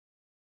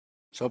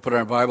So open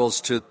our Bibles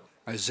to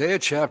Isaiah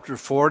chapter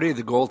 40.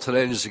 The goal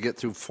today is to get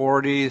through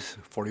 40,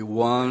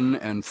 41,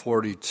 and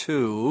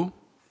 42.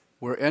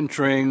 We're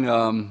entering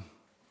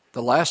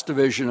the last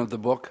division of the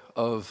book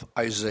of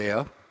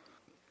Isaiah.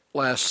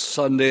 Last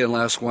Sunday and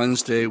last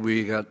Wednesday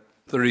we got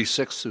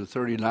 36 through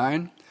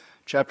 39,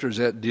 chapters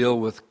that deal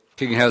with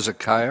King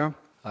Hezekiah,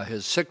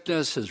 his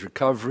sickness, his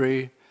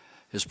recovery,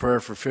 his prayer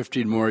for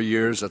 15 more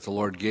years that the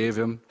Lord gave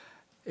him.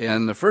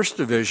 And the first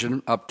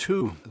division up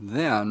to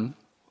then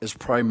is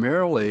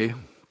primarily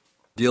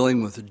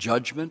dealing with the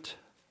judgment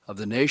of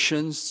the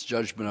nations,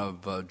 judgment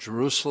of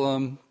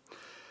Jerusalem,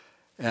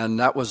 and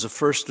that was the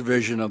first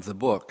division of the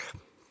book.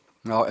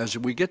 Now, as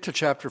we get to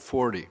chapter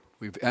 40,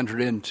 we've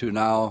entered into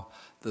now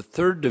the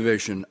third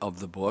division of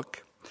the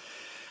book,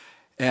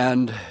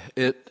 and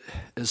it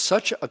is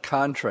such a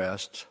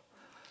contrast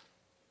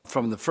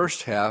from the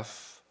first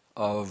half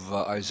of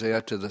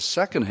Isaiah to the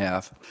second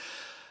half.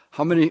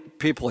 How many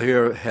people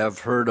here have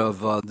heard of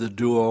the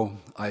duo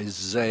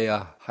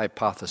Isaiah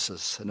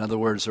hypothesis? In other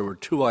words, there were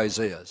two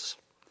Isaiahs.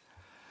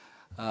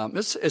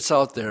 It's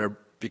out there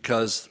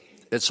because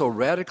it's so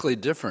radically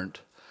different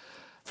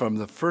from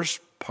the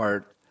first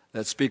part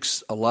that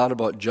speaks a lot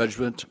about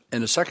judgment,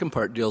 and the second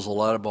part deals a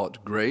lot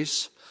about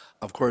grace.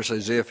 Of course,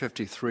 Isaiah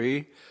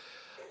 53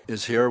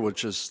 is here,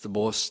 which is the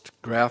most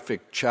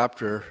graphic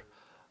chapter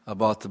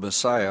about the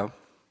Messiah,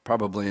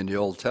 probably in the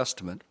Old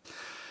Testament.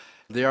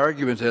 The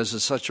argument is,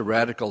 it's such a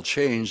radical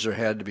change, there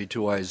had to be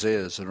two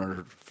Isaiahs in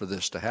order for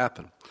this to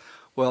happen.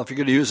 Well, if you're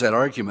going to use that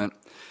argument,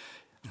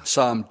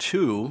 Psalm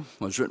 2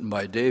 was written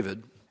by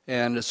David,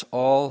 and it's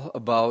all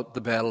about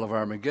the Battle of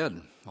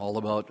Armageddon, all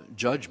about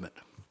judgment.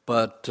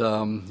 But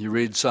you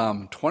read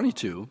Psalm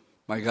 22,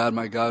 my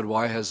God,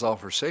 why hast thou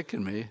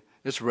forsaken me?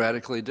 It's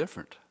radically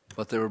different.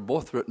 But they were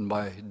both written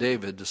by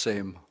David, the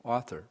same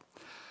author.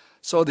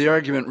 So the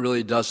argument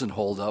really doesn't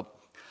hold up.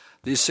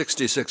 These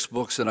 66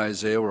 books in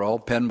Isaiah were all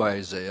penned by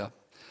Isaiah.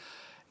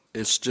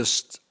 It's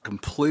just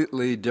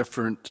completely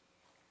different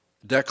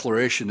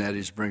declaration that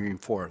he's bringing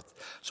forth.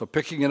 So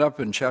picking it up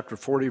in chapter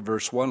 40,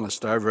 verse 1, let's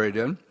dive right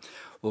in.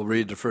 We'll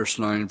read the first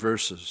 9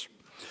 verses.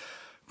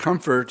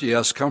 Comfort,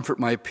 yes, comfort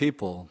my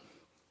people,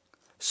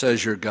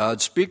 says your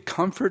God. Speak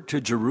comfort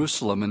to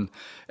Jerusalem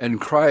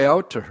and cry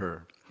out to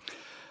her,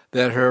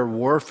 that her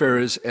warfare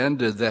is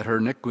ended, that her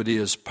iniquity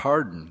is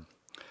pardoned.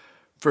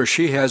 For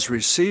she has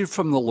received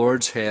from the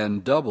Lord's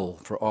hand double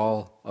for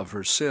all of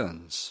her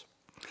sins.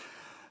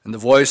 And the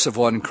voice of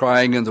one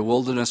crying in the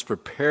wilderness,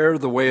 prepare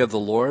the way of the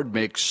Lord,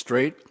 make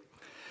straight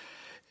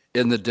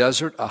in the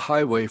desert a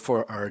highway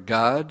for our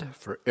God.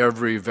 For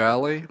every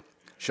valley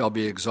shall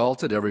be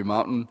exalted, every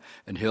mountain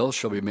and hill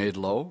shall be made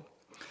low.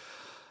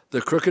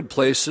 The crooked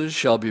places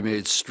shall be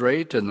made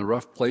straight, and the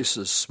rough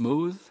places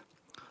smooth.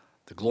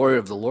 The glory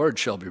of the Lord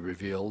shall be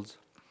revealed,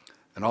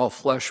 and all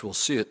flesh will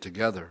see it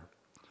together.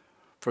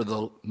 For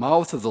the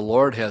mouth of the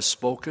Lord has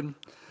spoken.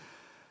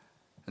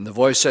 And the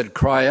voice said,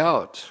 cry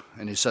out.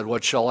 And he said,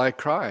 what shall I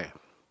cry?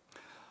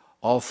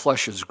 All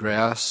flesh is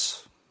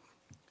grass,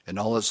 and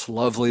all its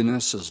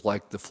loveliness is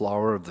like the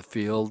flower of the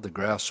field. The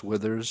grass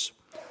withers,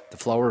 the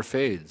flower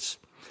fades,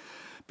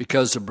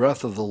 because the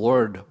breath of the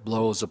Lord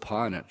blows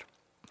upon it.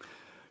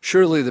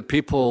 Surely the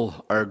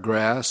people are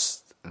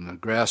grass, and the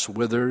grass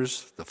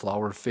withers, the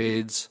flower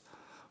fades,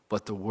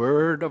 but the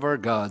word of our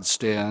God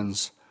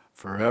stands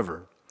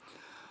forever.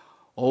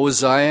 O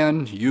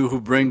Zion, you who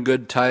bring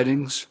good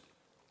tidings,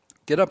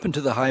 get up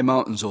into the high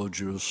mountains, O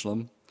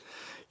Jerusalem.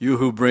 You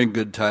who bring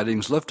good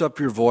tidings, lift up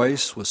your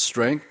voice with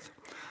strength.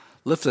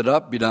 Lift it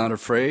up, be not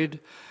afraid,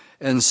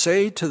 and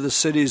say to the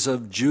cities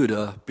of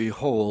Judah,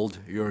 behold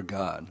your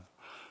God.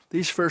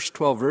 These first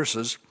 12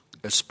 verses,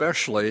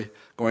 especially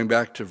going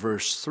back to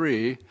verse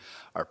 3,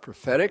 are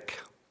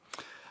prophetic.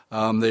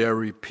 They are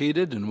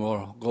repeated, and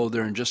we'll go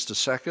there in just a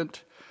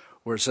second,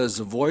 where it says,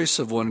 the voice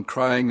of one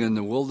crying in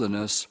the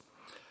wilderness,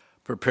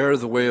 prepare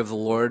the way of the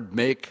Lord,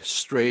 make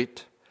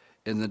straight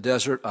in the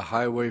desert a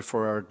highway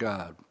for our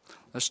God.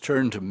 Let's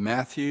turn to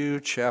Matthew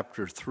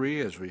chapter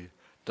 3 as we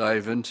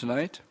dive in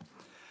tonight,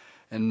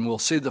 and we'll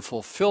see the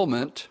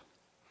fulfillment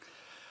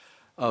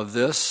of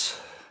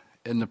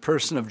in the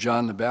person of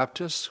John the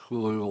Baptist,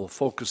 who we will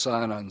focus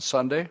on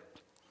Sunday.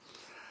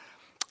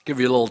 Give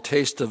you a little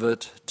taste of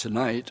it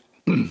tonight.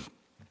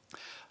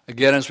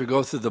 Again, as we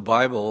go through the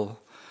Bible,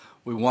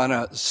 we want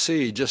to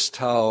see just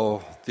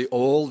how the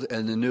old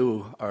and the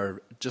new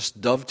are just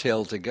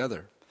dovetailed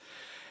together.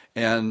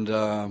 And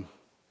to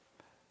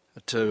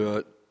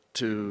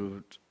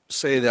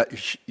say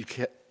that you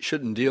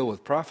shouldn't deal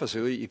with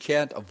prophecy, you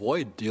can't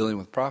avoid dealing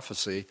with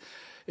prophecy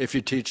if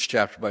you teach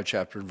chapter by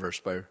chapter and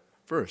verse by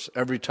verse.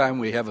 Every time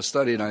we have a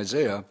study in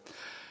Isaiah,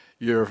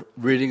 you're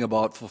reading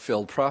about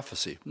fulfilled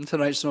prophecy. And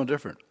tonight's no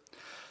different.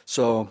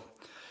 So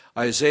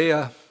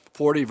Isaiah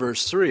 40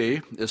 verse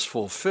 3 is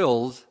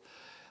fulfilled.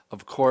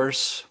 Of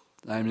course,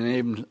 I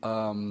named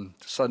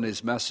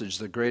Sunday's message,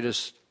 the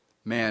greatest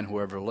man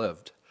who ever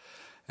lived.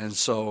 And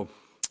so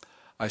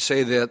I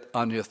say that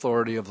on the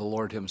authority of the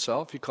Lord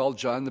himself. He called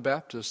John the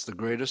Baptist the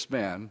greatest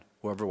man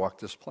who ever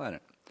walked this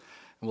planet.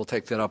 We'll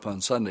take that up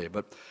on Sunday.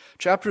 But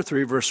chapter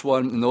 3, verse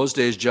 1, in those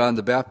days John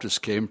the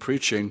Baptist came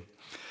preaching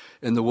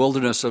in the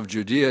wilderness of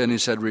Judea, and he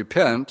said,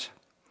 "Repent,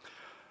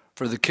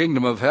 for the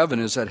kingdom of heaven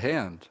is at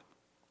hand.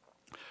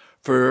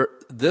 For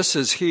this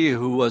is he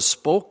who was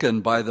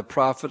spoken by the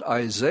prophet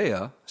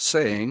Isaiah,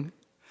 saying,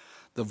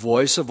 the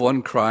voice of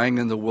one crying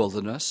in the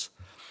wilderness,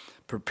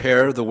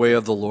 prepare the way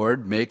of the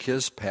Lord, make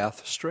his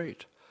path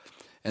straight."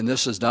 And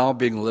this is now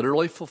being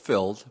literally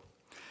fulfilled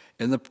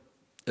in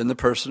the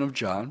person of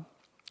John,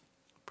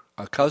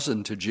 a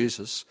cousin to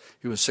Jesus.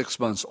 He was 6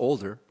 months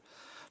older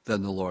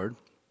than the Lord.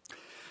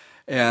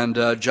 And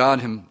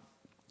John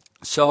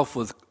himself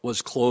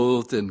was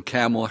clothed in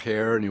camel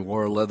hair, and he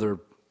wore a leather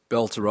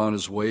belt around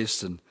his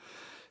waist, and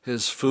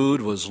his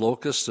food was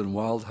locust and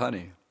wild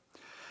honey.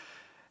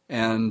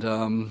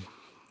 And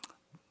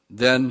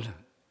then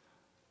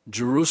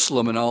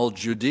Jerusalem and all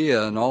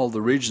Judea and all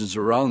the regions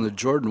around the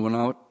Jordan went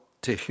out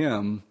to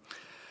him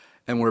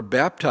and were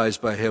baptized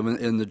by him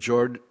in the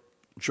Jordan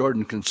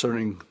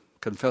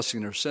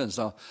confessing their sins.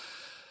 Now,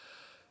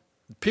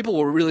 people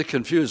were really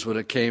confused when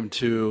it came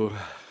to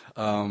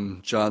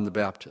John the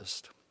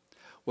Baptist.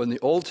 When the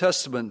Old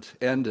Testament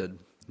ended,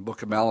 the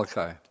book of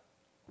Malachi,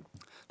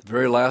 the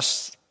very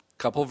last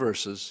couple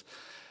verses,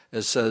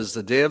 it says,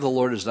 "The day of the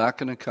Lord is not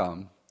going to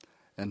come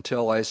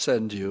until I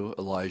send you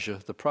Elijah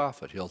the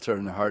prophet. He'll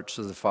turn the hearts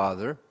of the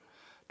father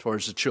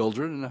towards the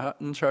children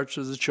and the hearts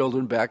of the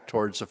children back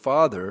towards the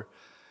father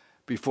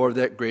before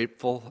that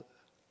grateful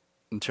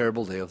and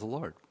terrible day of the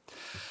Lord."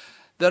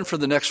 Then for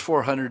the next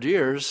 400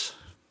 years,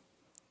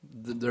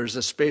 there's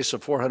a space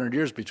of 400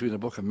 years between the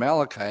book of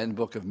Malachi and the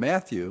book of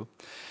Matthew,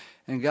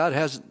 and God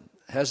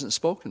hasn't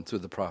spoken through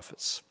the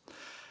prophets.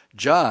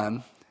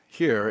 John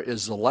here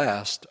is the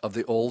last of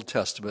the Old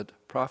Testament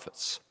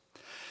prophets.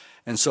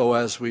 And so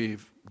as we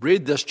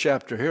read this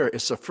chapter here,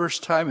 it's the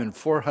first time in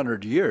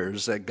 400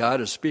 years that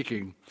God is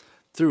speaking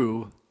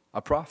through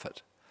a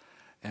prophet.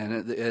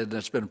 And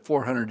it's been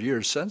 400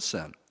 years since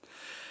then.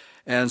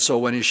 And so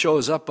when he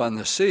shows up on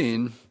the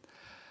scene,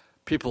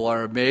 people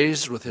are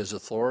amazed with his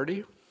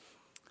authority.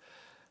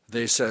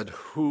 They said,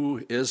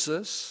 "Who is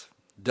this?"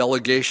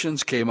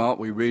 Delegations came out,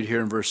 we read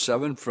here in verse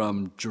 7,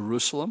 from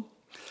Jerusalem,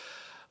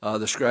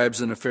 the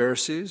scribes and the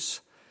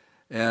Pharisees.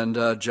 And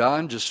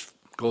John just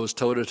goes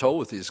toe-to-toe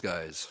with these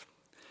guys.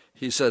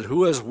 He said,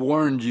 "Who has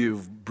warned you,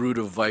 brood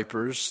of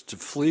vipers, to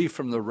flee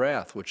from the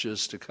wrath which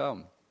is to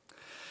come?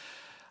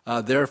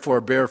 Therefore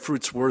bear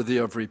fruits worthy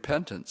of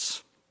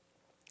repentance."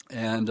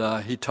 And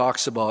he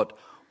talks about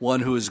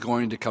one who is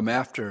going to come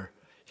after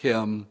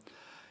him.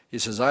 He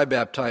says, "I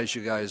baptize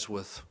you guys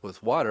with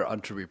water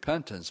unto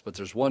repentance, but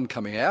there's one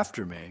coming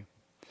after me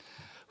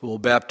who will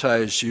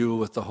baptize you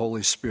with the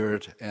Holy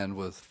Spirit and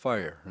with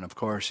fire." And of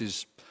course,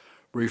 he's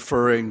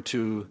referring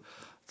to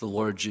the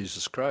Lord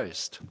Jesus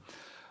Christ.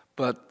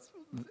 But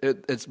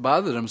it's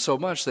bothered them so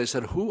much, they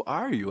said, "Who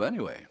are you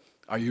anyway?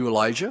 Are you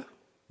Elijah?"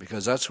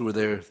 Because that's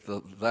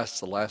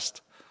the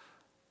last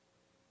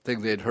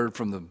thing they'd heard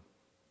from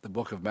the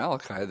book of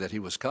Malachi, that he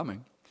was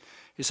coming.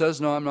 He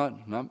says, "No, I'm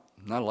not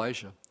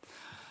Elijah."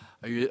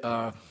 Are you,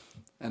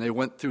 and they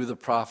went through the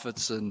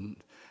prophets, and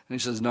he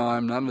says, "No,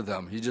 I'm none of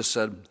them." He just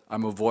said,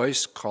 "I'm a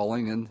voice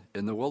calling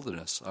in the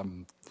wilderness.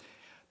 I'm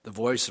the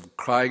voice of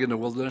crying in the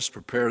wilderness,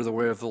 prepare the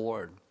way of the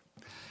Lord."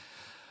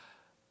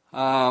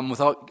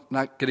 Without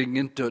not getting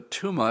into it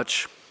too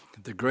much,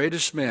 the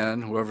greatest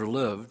man who ever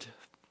lived,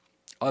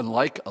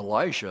 unlike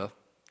Elijah,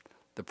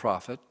 the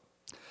prophet,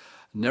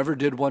 never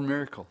did one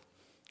miracle.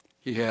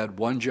 He had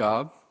one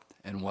job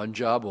and one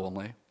job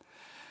only.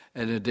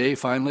 And a day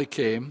finally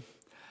came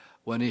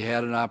when he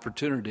had an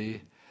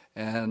opportunity,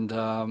 and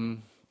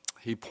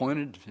he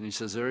pointed and he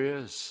says, "There he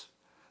is.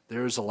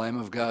 There is the Lamb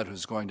of God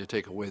who's going to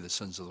take away the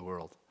sins of the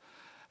world."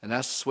 And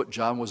that's what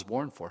John was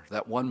born for,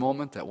 that one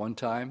moment, that one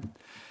time.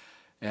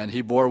 And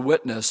he bore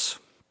witness,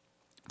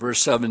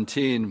 verse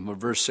 17 or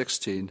verse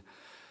 16,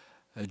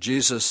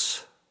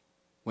 Jesus,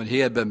 when he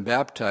had been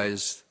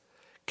baptized,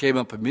 came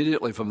up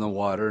immediately from the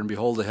water, and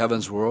behold, the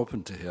heavens were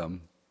opened to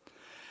him.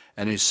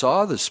 And he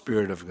saw the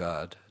Spirit of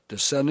God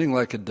descending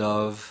like a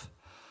dove,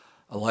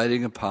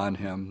 alighting upon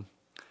him.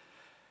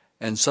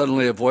 And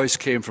suddenly a voice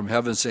came from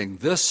heaven saying,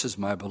 "This is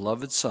my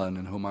beloved Son,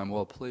 in whom I'm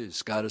well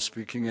pleased." God is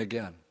speaking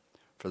again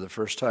for the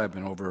first time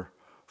in over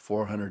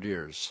 400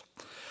 years.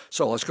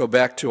 So let's go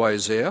back to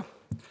Isaiah.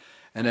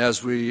 And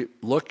as we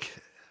look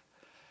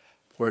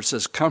where it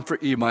says,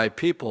 "Comfort ye my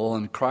people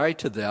and cry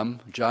to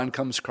them," John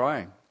comes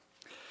crying.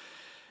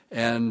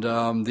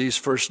 And these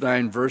first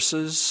 9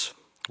 verses,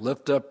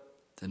 "Lift up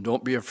and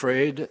don't be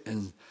afraid,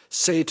 and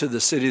say to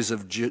the cities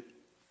of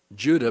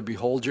Judah,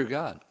 behold your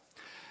God."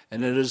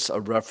 And it is a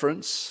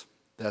reference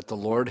that the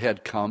Lord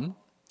had come,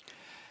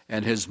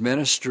 and his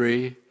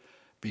ministry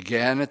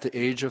began at the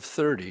age of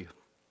 30.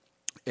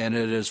 And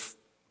it is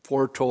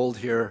foretold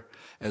here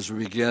as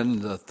we begin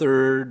the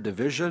 3rd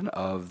division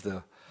of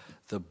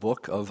the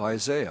book of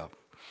Isaiah.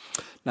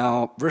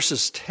 Now,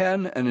 verses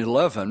 10 and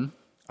 11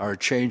 are a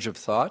change of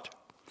thought,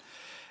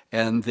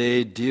 and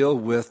they deal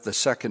with the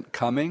second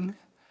coming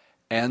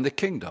and the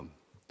kingdom.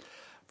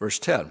 Verse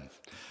 10,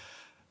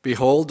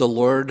 Behold, the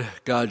Lord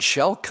God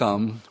shall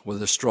come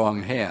with a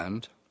strong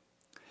hand,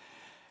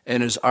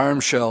 and his arm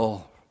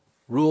shall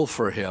rule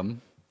for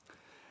him.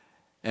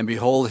 And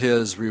behold,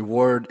 his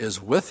reward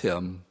is with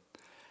him,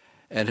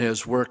 and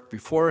his work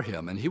before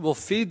him. And he will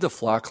feed the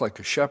flock like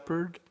a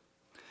shepherd.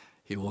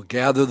 He will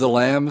gather the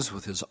lambs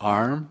with his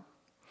arm,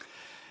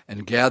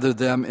 and gather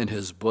them in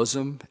his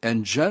bosom,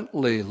 and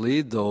gently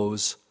lead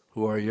those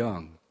who are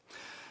young.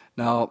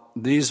 Now,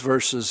 these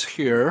verses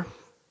here,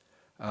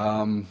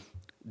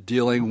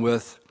 dealing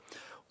with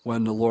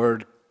when the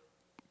Lord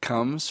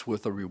comes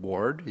with a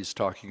reward. He's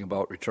talking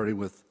about returning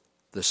with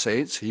the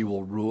saints. He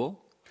will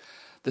rule.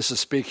 This is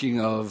speaking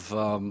of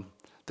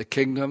the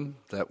kingdom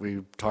that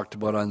we talked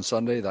about on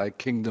Sunday, thy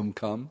kingdom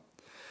come.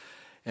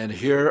 And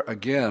here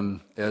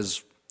again,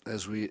 as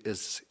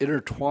it's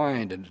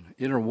intertwined and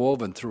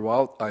interwoven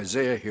throughout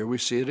Isaiah, here we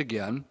see it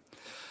again.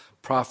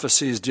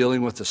 Prophecies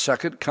dealing with the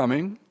second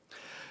coming,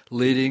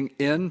 leading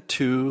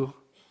into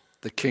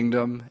the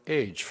kingdom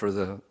age for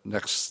the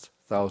next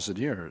 1,000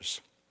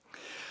 years.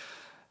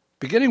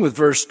 Beginning with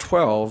verse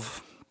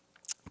 12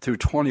 through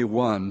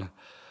 21,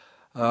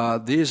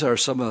 these are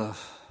some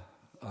of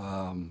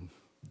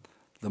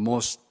the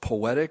most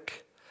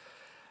poetic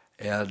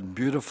and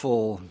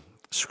beautiful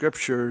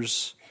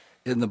scriptures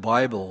in the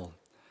Bible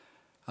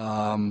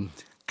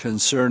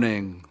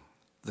concerning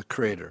the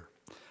Creator.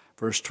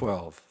 Verse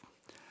 12.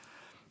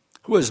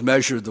 Who has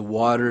measured the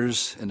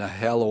waters in a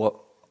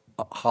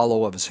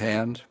hollow of his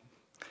hand,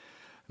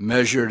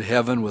 measured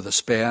heaven with a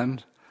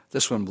span?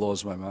 This one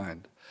blows my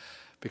mind,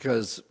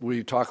 because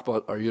we talk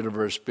about our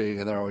universe being,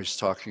 and they're always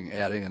talking,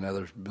 adding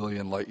another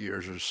billion light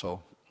years or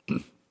so,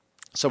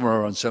 somewhere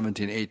around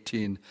 17,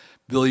 18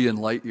 billion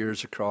light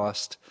years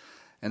across,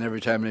 and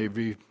every time they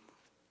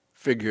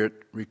refigure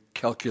it,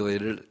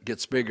 recalculate it, it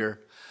gets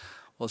bigger.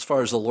 Well, as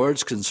far as the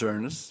Lord's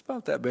concerned, it's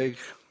about that big.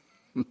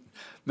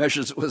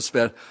 Measures it with a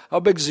span.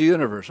 How big is the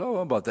universe? Oh,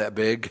 about that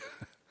big.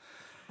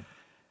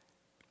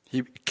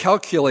 He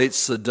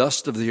calculates the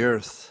dust of the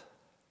earth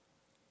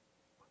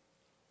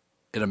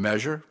in a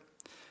measure.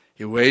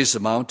 He weighs the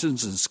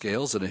mountains in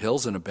scales and the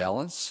hills in a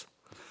balance.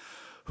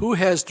 Who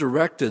has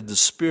directed the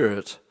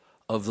Spirit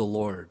of the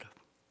Lord?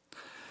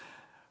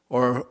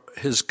 Or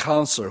his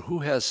counselor, who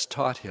has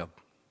taught him?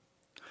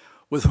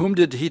 With whom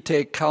did he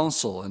take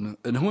counsel, and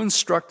who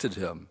instructed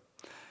him,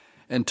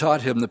 and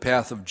taught him the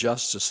path of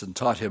justice, and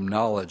taught him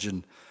knowledge,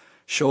 and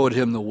showed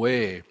him the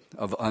way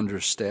of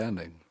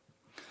understanding?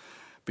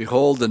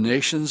 Behold, the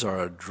nations are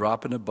a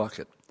drop in a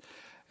bucket.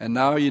 And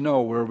now you know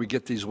where we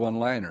get these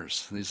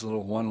one-liners, these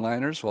little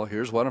one-liners. Well,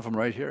 here's one of them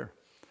right here.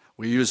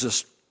 We use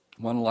this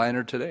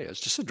one-liner today. It's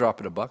just a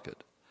drop in a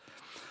bucket.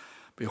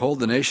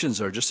 Behold, the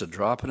nations are just a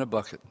drop in a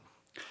bucket,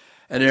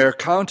 and they are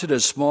counted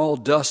as small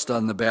dust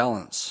on the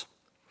balance.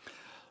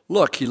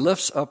 Look, he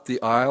lifts up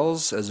the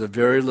isles as a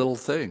very little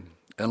thing,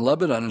 and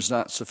Lebanon is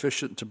not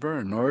sufficient to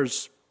burn, nor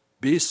is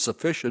beast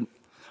sufficient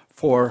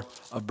for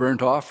a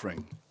burnt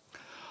offering.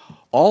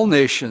 All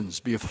nations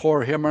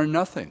before him are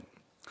nothing,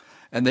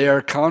 and they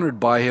are counted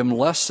by him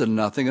less than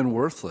nothing and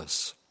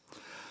worthless.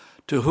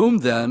 To whom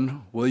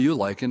then will you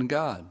liken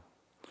God?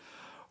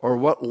 Or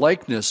what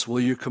likeness will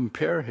you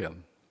compare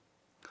him?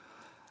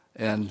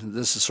 And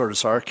this is sort of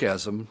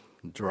sarcasm,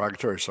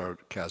 derogatory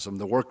sarcasm.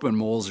 The workman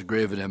molds a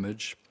graven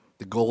image.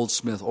 The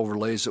goldsmith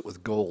overlays it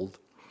with gold.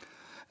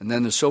 And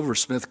then the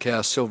silversmith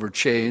casts silver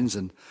chains,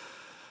 and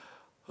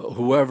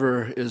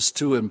whoever is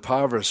too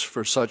impoverished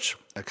for such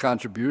a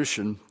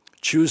contribution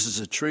chooses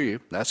a tree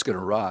that's going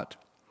to rot.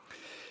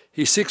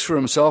 He seeks for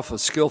himself a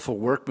skillful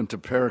workman to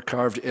prepare a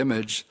carved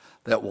image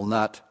that will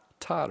not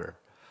totter.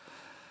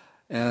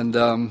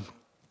 And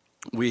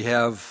we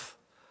have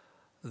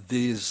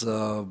these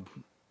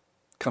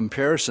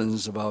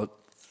comparisons about,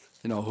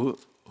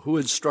 who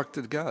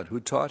instructed God, who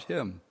taught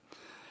him.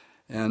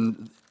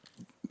 And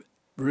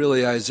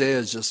really, Isaiah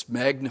is just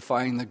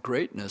magnifying the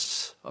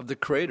greatness of the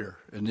Creator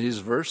in these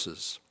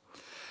verses.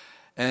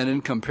 And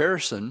in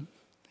comparison,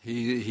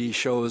 he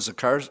shows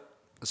a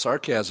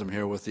sarcasm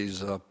here with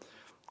these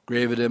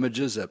graven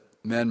images that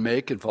men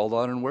make and fall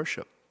down and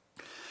worship.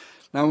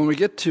 Now, when we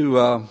get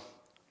to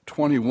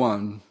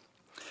 21,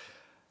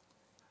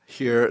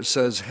 here it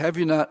says, have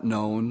you not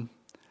known,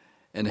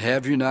 and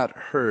have you not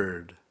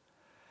heard?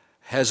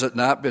 Has it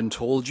not been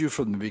told you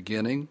from the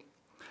beginning?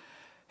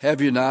 Have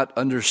you not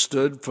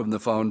understood from the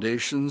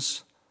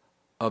foundations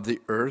of the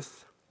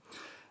earth?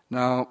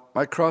 Now,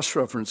 my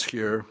cross-reference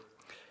here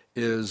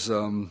is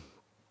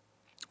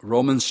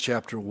Romans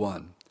chapter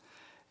 1.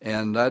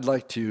 And I'd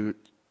like to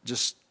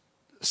just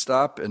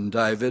stop and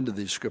dive into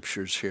these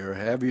scriptures here.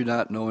 Have you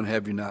not known,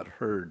 have you not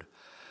heard?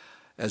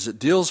 As it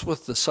deals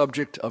with the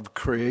subject of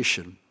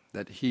creation,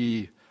 that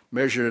he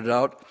measured it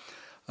out.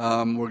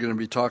 We're going to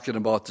be talking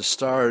about the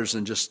stars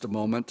in just a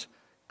moment.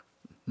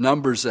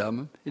 Numbers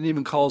them, and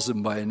even calls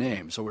them by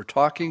name. So we're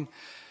talking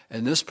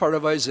in this part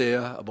of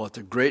Isaiah about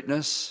the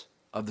greatness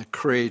of the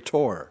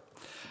Creator.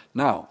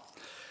 Now,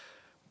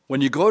 when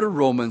you go to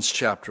Romans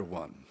chapter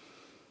 1,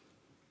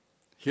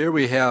 here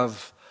we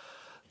have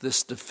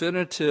this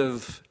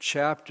definitive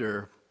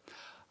chapter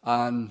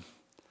on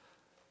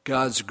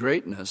God's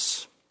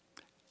greatness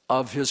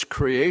of his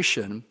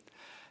creation,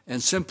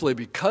 and simply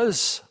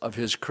because of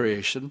his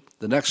creation,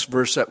 the next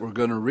verse that we're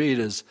going to read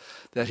is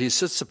that he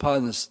sits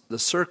upon the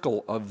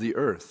circle of the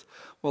earth.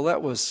 Well,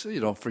 that was,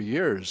 for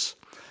years.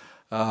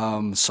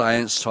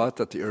 Science taught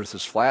that the earth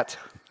is flat.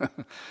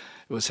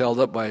 It was held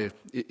up by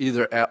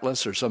either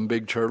Atlas or some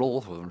big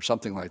turtle or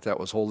something like that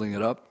was holding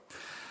it up.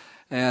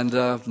 And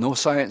no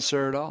science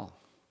there at all.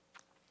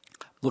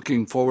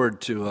 Looking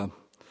forward to,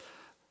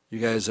 you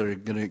guys are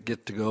going to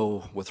get to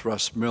go with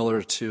Russ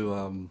Miller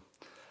to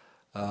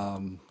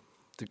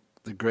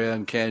the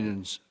Grand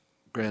Canyon's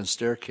Grand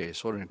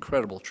Staircase. What an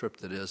incredible trip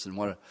that is, and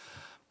what a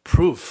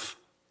proof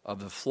of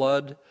the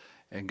flood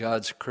and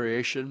God's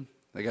creation.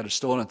 They got a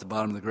stone at the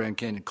bottom of the Grand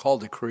Canyon called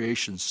the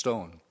Creation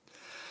Stone.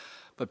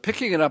 But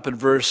picking it up in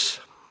verse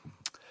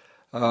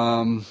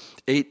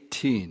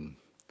 18,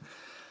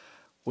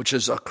 which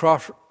is a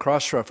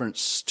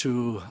cross-reference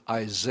to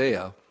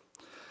Isaiah,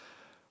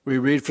 we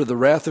read, "For the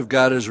wrath of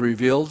God is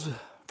revealed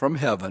from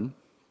heaven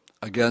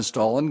against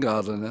all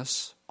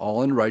ungodliness,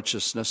 all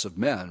unrighteousness of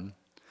men."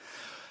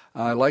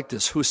 I like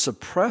this, "who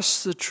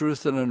suppress the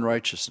truth in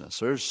unrighteousness."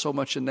 There's so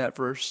much in that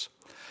verse.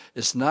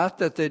 It's not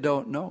that they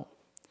don't know.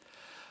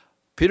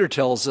 Peter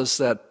tells us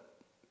that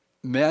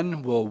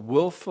men will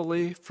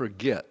willfully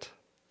forget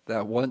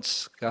that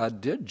once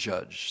God did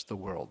judge the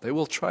world. They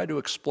will try to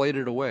explain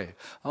it away.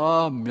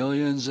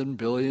 Millions and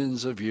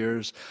billions of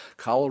years,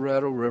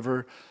 Colorado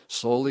River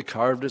slowly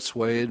carved its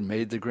way and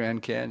made the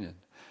Grand Canyon.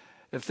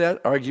 If that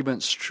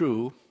argument's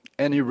true,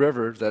 any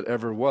river that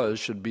ever was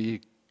should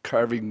be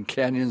carving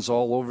canyons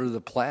all over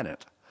the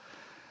planet.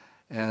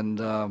 And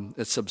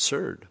it's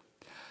absurd.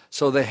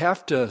 So they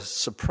have to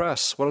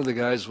suppress. One of the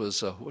guys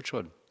was, which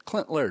one?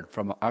 Clint Laird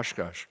from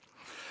Oshkosh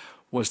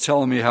was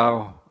telling me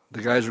how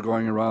the guys were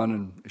going around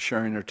and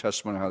sharing their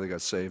testimony, how they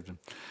got saved.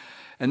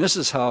 And this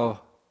is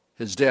how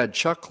his dad,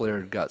 Chuck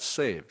Laird, got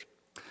saved.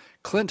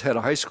 Clint had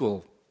a high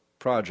school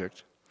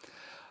project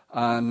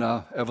on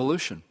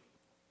evolution.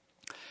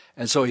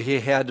 And so he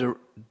had to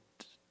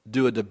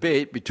do a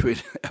debate between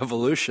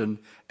evolution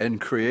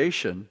and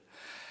creation.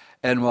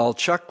 And while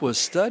Chuck was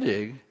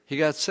studying, he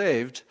got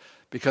saved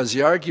because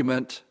the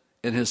argument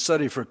in his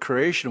study for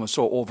creation was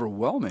so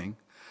overwhelming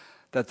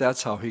that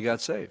that's how he got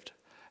saved.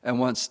 And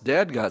once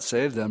Dad got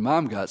saved, then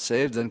Mom got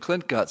saved, then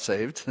Clint got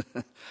saved.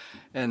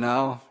 And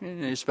now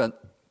he spent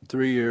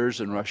 3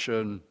 years in Russia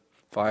and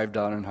 5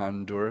 down in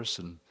Honduras,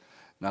 and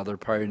now they're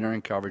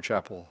pioneering Calvary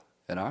Chapel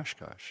in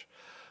Oshkosh.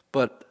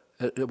 But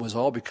it was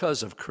all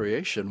because of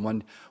creation.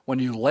 When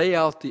you lay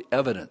out the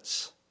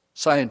evidence,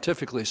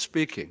 scientifically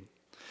speaking,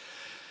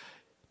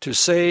 to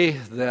say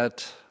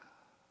that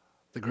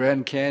the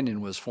Grand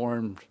Canyon was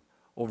formed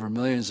over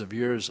millions of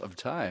years of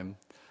time,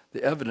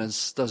 the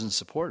evidence doesn't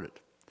support it.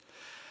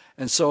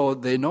 And so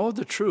they know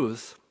the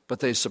truth, but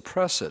they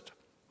suppress it.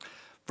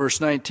 Verse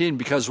 19,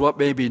 "Because what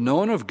may be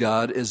known of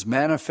God is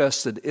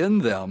manifested in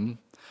them,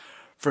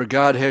 for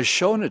God has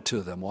shown it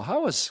to them." Well,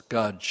 how has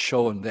God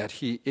shown that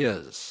he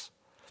is?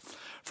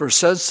 "For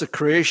since the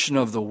creation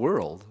of the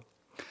world,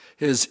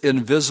 his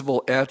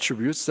invisible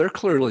attributes, they're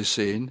clearly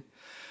seen,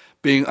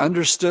 being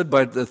understood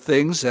by the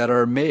things that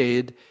are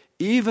made,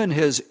 even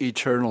his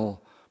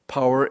eternal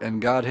power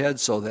and Godhead,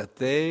 so that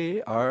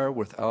they are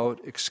without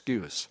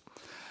excuse."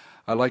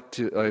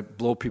 I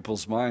blow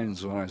people's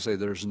minds when I say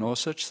there's no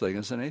such thing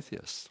as an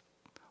atheist.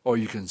 Or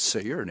you can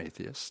say you're an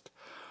atheist,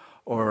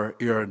 or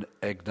you're an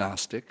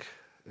agnostic,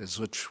 is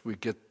which we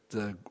get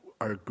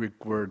our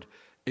Greek word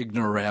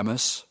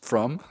ignoramus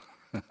from,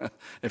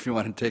 if you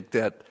want to take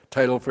that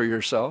title for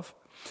yourself.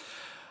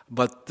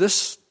 But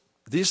these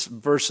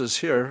verses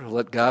here,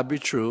 "let God be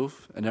true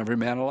and every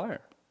man a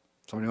liar."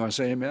 Somebody want to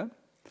say amen?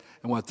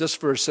 And what this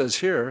verse says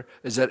here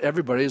is that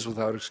everybody is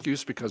without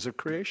excuse because of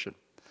creation.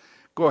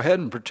 Go ahead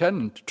and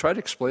pretend and try to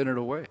explain it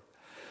away.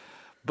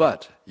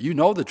 But you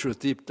know the truth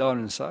deep down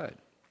inside.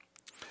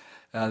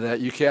 That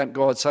you can't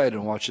go outside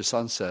and watch the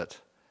sunset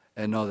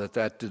and know that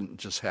that didn't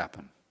just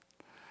happen.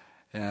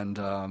 And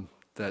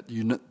that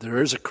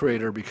there is a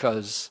creator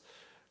because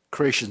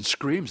creation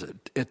screams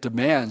it. It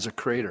demands a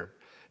creator.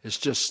 It's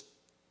just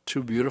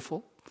too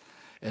beautiful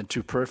and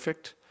too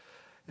perfect.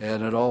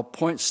 And it all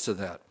points to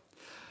that.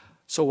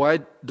 So why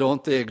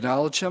don't they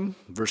acknowledge him?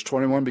 Verse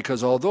 21,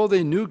 "Because although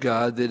they knew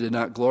God, they did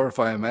not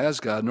glorify him as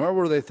God, nor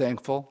were they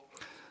thankful.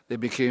 They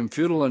became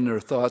futile in their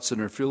thoughts, and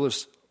their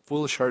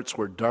foolish hearts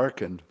were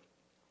darkened.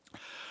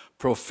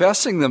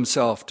 Professing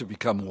themselves to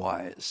become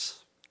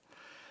wise,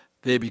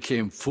 they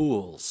became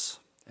fools,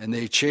 and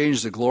they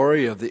changed the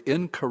glory of the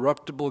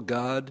incorruptible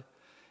God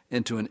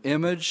into an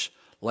image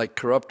like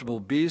corruptible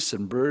beasts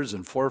and birds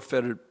and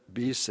four-footed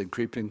beasts and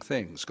creeping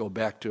things." Go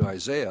back to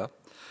Isaiah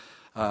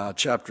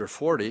chapter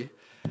 40.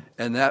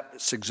 And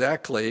that's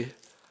exactly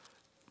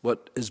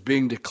what is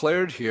being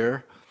declared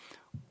here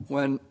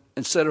when,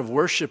 instead of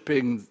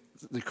worshiping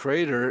the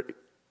Creator,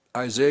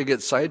 Isaiah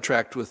gets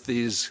sidetracked with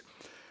these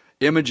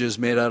images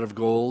made out of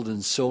gold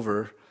and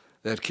silver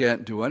that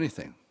can't do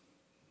anything,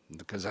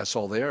 because that's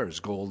all they are, is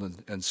gold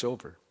and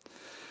silver.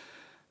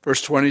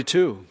 Verse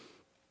 22,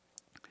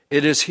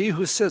 it is he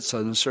who sits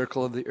on the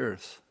circle of the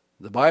earth.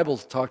 The Bible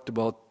talked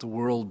about the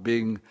world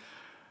being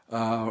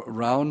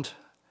round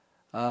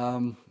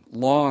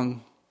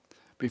long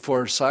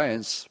before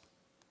science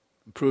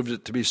proved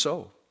it to be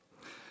so.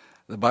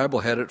 The Bible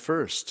had it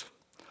first.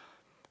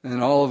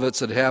 And all of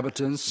its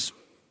inhabitants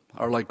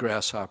are like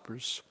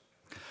grasshoppers,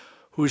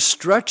 who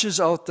stretches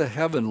out the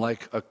heaven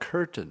like a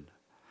curtain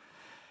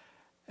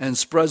and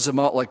spreads them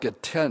out like a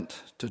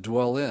tent to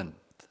dwell in.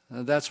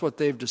 And that's what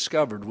they've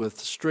discovered with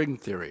string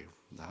theory.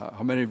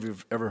 How many of you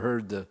have ever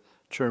heard the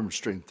term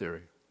string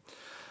theory?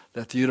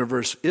 That the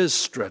universe is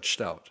stretched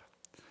out.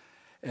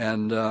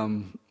 And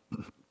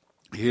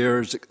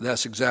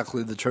that's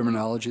exactly the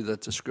terminology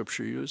that the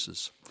Scripture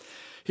uses.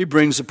 He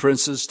brings the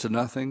princes to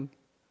nothing.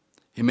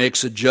 He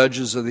makes the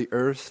judges of the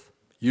earth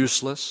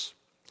useless.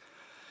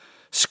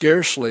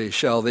 Scarcely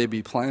shall they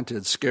be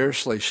planted,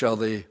 scarcely shall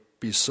they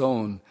be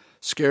sown,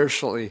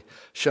 scarcely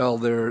shall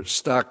their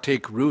stock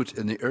take root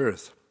in the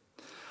earth.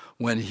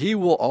 When he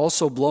will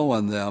also blow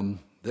on them,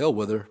 they'll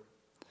wither,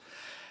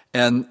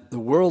 and the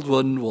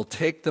whirlwind will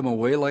take them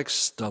away like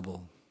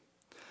stubble.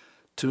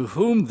 To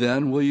whom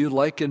then will you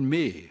liken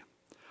me?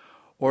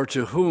 Or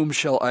to whom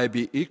shall I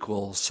be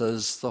equal,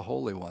 says the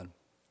Holy One.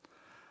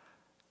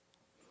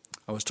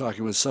 I was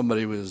talking with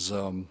somebody who was,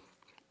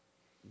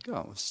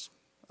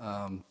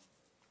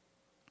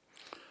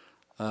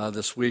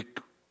 this week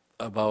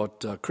about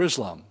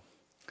Chrislam.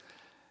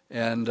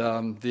 And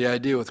the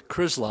idea with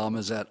Chrislam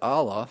is that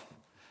Allah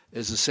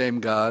is the same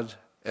God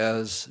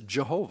as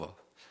Jehovah.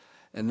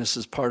 And this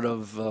is part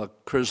of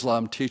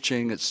Chrislam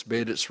teaching. It's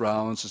made its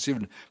rounds. It's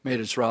even made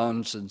its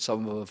rounds in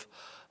some of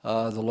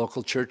the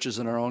local churches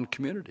in our own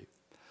community.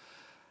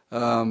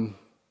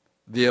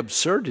 The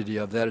absurdity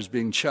of that is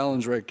being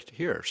challenged right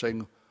here,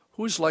 saying,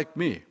 who's like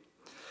me?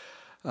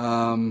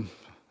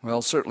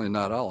 Well, certainly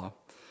not Allah.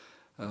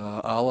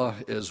 Allah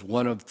is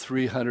one of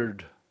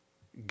 300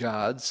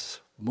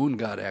 gods, moon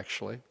god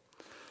actually.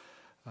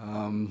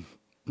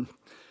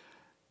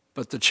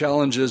 But the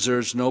challenge is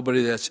there's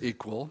nobody that's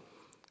equal.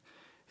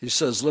 He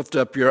says, lift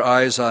up your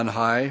eyes on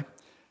high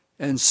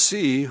and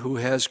see who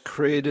has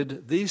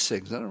created these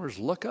things. In other words,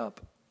 look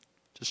up.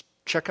 Just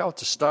check out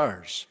the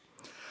stars.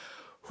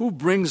 Who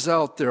brings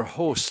out their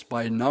hosts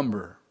by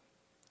number?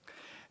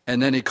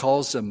 And then he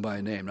calls them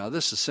by name. Now,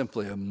 this is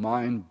simply a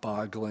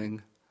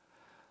mind-boggling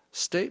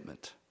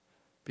statement,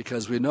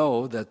 because we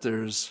know that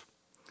there's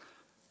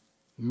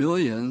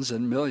millions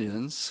and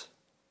millions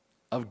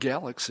of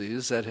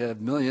galaxies that have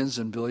millions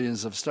and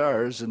billions of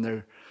stars, and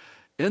they're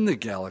in the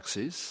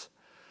galaxies,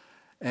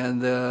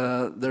 and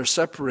they're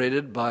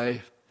separated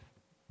by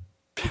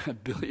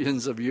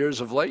billions of years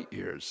of light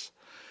years.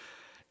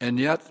 And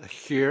yet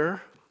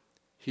here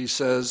he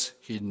says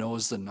he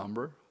knows the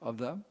number of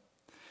them.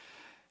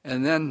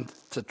 And then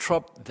to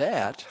trump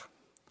that,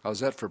 how's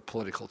that for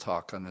political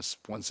talk on this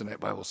Wednesday night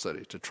Bible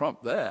study? To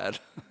trump that,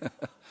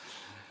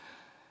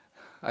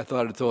 I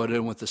thought I'd throw it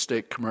in with the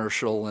steak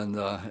commercial and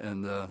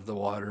the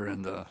water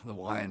and the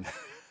wine.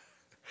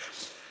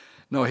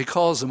 No, he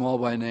calls them all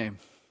by name.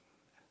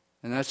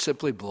 And that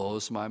simply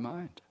blows my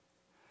mind.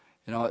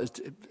 You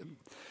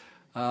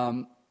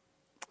know,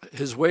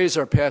 his ways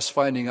are past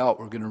finding out.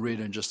 We're going to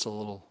read in just a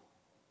little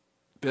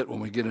bit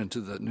when we get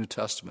into the New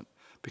Testament,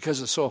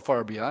 because it's so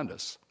far beyond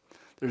us.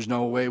 There's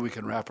no way we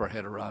can wrap our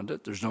head around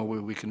it. There's no way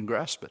we can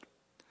grasp it.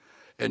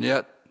 And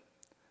yet,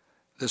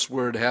 this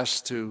word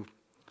has to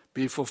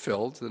be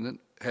fulfilled, and it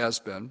has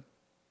been.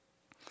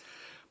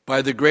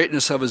 By the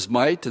greatness of his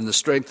might and the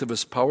strength of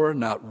his power,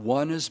 not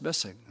one is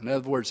missing. In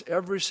other words,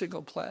 every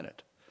single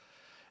planet,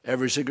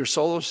 every single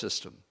solar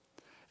system,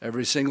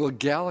 every single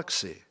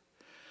galaxy,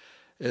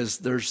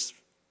 there's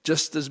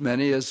just as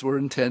many as were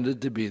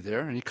intended to be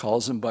there, and he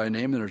calls them by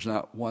name, and there's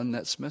not one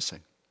that's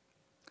missing.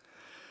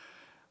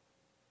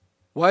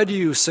 Why do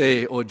you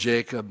say, O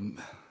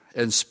Jacob,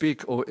 and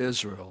speak, O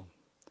Israel,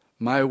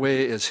 my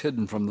way is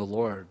hidden from the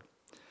Lord,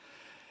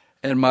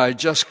 and my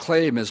just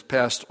claim is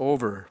passed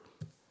over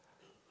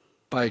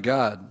by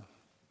God?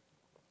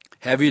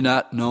 Have you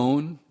not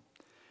known,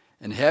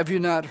 and have you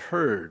not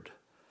heard,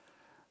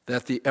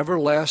 that the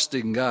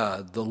everlasting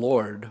God, the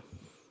Lord,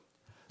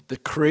 the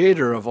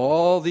creator of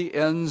all the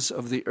ends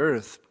of the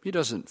earth, he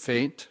doesn't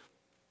faint,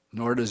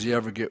 nor does he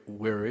ever get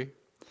weary.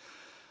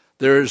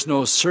 There is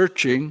no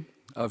searching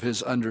of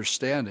his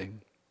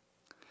understanding.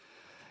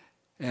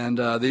 And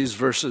these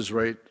verses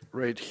right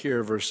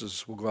here,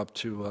 we'll go up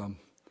to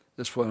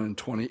this one in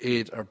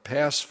 28, are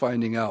past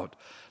finding out.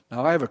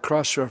 Now I have a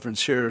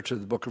cross-reference here to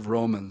the book of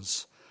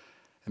Romans,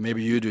 and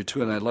maybe you do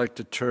too, and I'd like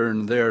to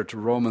turn there to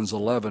Romans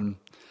 11,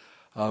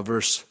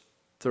 verse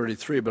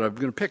 33, but I'm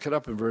going to pick it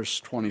up in verse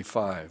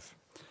 25.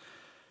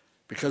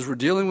 Because we're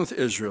dealing with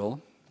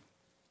Israel,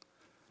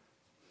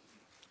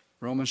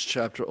 Romans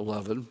chapter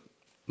 11,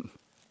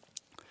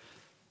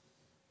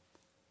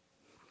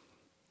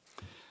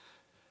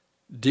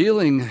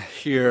 dealing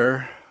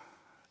here,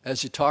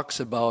 as he talks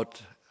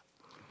about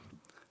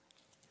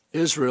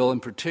Israel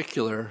in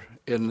particular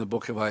in the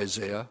book of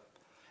Isaiah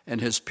and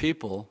his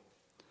people,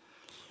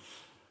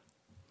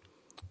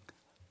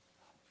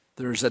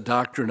 There's a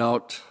doctrine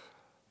out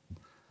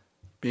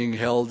being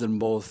held in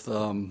both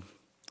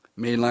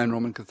mainline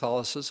Roman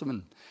Catholicism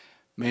and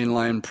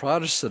mainline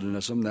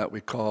Protestantism that we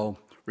call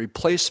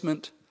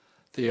replacement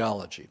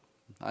theology.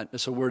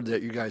 It's a word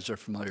that you guys are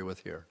familiar with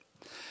here.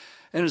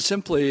 And it's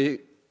simply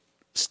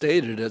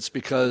stated it's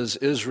because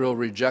Israel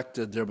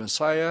rejected their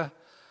Messiah.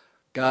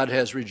 God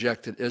has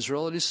rejected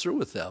Israel, and he's through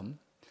with them.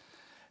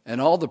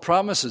 And all the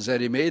promises that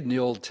he made in the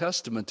Old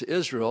Testament to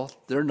Israel,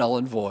 they're null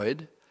and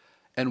void,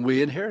 and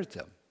we inherit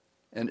them.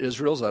 And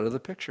Israel's out of the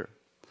picture.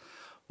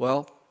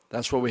 Well,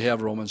 that's why we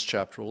have Romans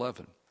chapter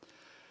 11.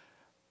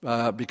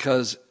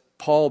 Because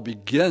Paul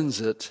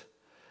begins it,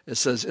 it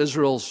says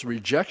Israel's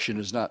rejection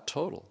is not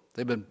total.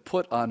 They've been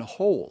put on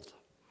hold.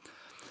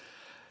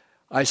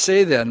 I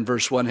say then,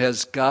 verse 1,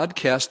 has God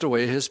cast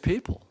away his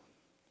people?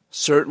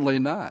 Certainly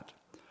not.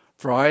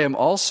 For I am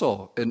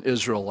also an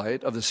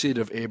Israelite of the seed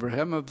of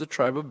Abraham, of the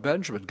tribe of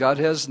Benjamin. God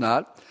has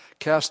not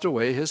cast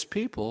away his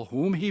people,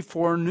 whom he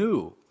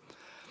foreknew.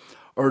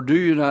 Or do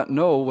you not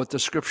know what the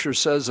scripture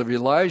says of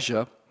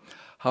Elijah,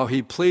 how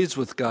he pleads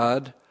with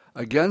God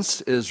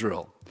against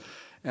Israel?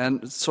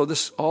 And so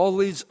this all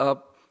leads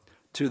up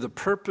to the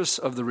purpose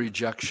of the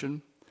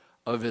rejection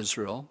of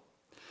Israel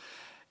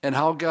and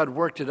how God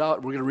worked it out.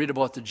 We're going to read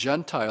about the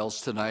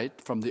Gentiles tonight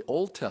from the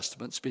Old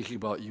Testament, speaking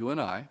about you and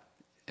I.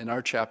 In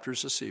our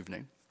chapters this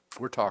evening,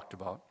 we're talked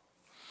about.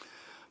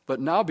 But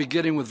now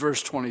beginning with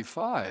verse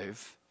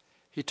 25,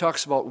 he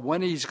talks about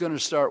when he's going to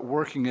start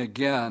working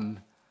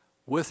again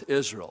with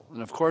Israel.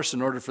 And of course,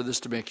 in order for this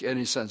to make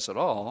any sense at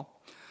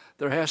all,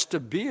 there has to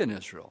be an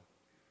Israel.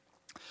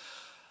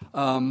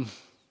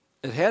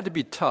 It had to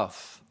be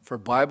tough for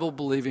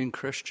Bible-believing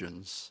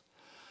Christians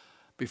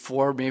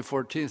before May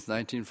 14th,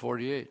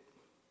 1948,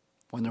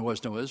 when there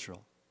was no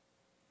Israel.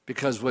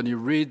 Because when you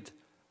read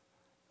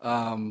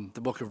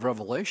the book of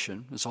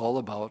Revelation, it's all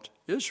about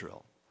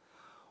Israel.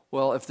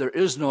 Well, if there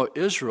is no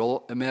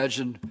Israel,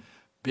 imagine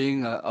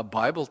being a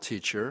Bible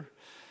teacher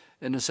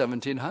in the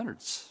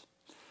 1700s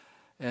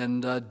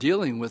and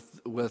dealing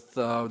with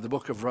the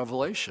book of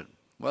Revelation.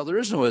 Well, there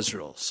is no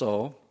Israel,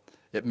 so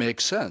it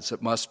makes sense.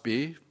 It must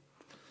be,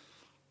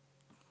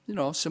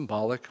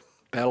 symbolic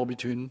battle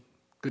between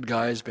good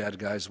guys, bad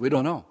guys. We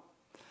don't know.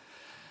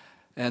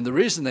 And the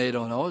reason they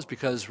don't know is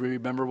because we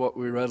remember what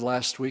we read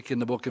last week in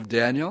the book of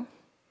Daniel.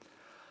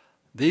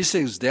 These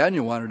things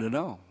Daniel wanted to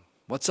know.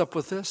 What's up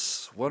with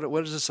this? What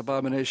is this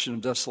abomination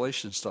of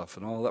desolation stuff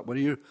and all that?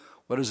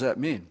 What does that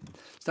mean?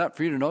 It's not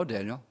for you to know,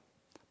 Daniel.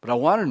 But I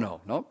want to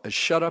know. No, it's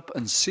shut up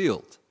and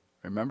sealed.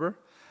 Remember?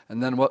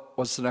 And then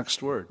what's the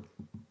next word?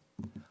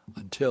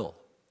 Until.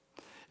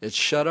 It's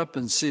shut up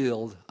and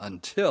sealed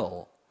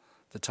until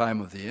the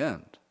time of the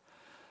end.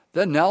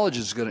 Then knowledge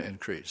is going to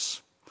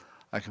increase.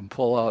 I can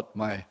pull out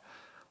my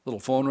little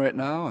phone right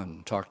now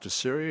and talk to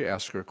Siri,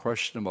 ask her a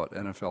question about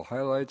NFL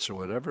highlights or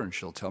whatever, and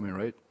she'll tell me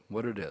right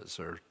what it is,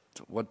 or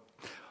what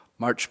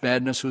March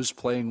Madness, who's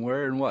playing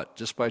where and what,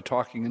 just by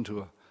talking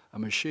into a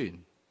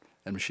machine.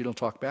 And the machine will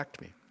talk back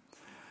to me.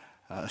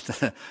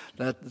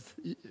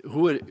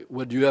 Who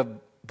would you have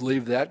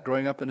believed that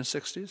growing up in the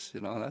 60s?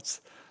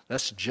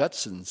 That's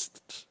Jetsons.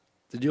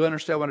 Did you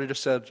understand what I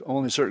just said?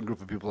 Only a certain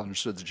group of people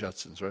understood the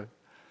Jetsons, right?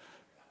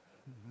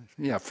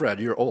 Yeah, Fred,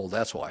 you're old,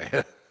 that's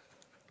why.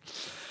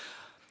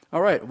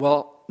 All right,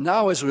 well,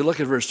 now as we look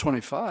at verse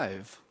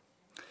 25,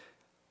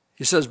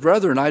 he says,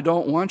 Brethren, I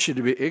don't want you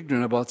to be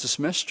ignorant about this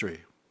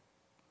mystery,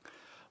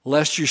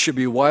 lest you should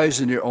be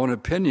wise in your own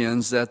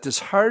opinions, that this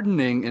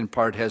hardening in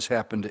part has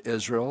happened to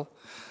Israel.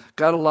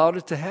 God allowed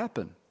it to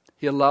happen.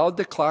 He allowed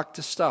the clock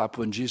to stop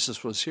when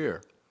Jesus was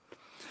here.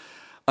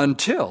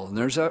 Until, and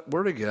there's that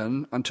word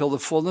again, until the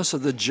fullness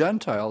of the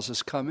Gentiles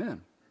has come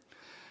in.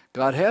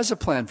 God has a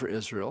plan for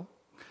Israel.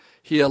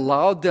 He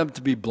allowed them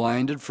to be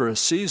blinded for a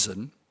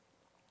season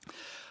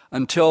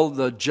until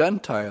the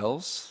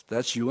Gentiles,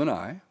 that's you and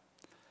I,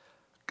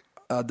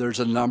 there's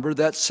a number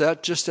that's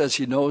set, just as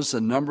he knows the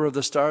number of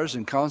the stars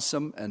and counts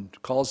them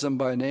and calls them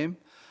by name.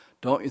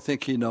 Don't you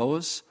think he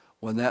knows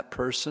when that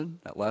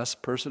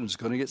last person is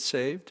going to get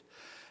saved?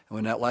 And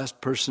when that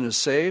last person is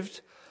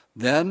saved,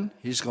 then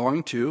he's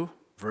going to,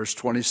 verse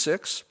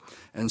 26,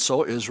 and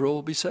so Israel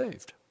will be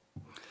saved.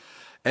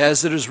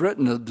 As it is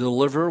written, the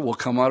deliverer will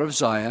come out of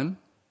Zion.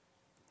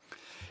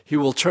 He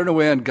will turn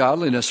away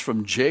ungodliness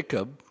from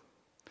Jacob.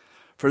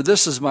 For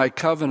this is my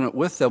covenant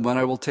with them when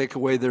I will take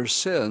away their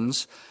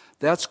sins.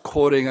 That's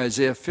quoting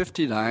Isaiah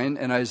 59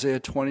 and Isaiah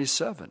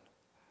 27.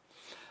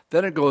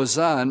 Then it goes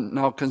on,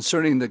 now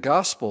concerning the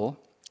gospel,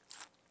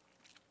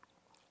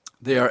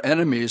 they are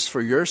enemies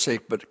for your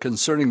sake, but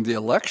concerning the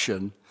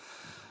election,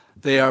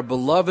 they are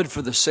beloved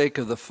for the sake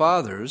of the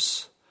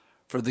fathers,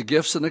 for the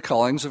gifts and the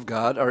callings of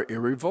God are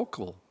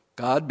irrevocable.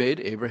 God made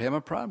Abraham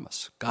a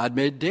promise. God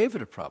made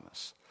David a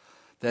promise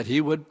that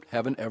he would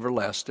have an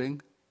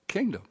everlasting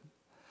kingdom.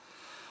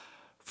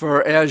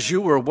 For as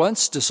you were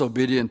once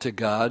disobedient to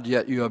God,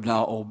 yet you have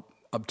now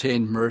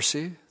obtained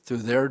mercy through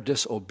their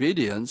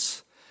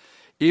disobedience,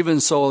 even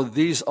so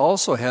these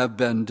also have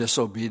been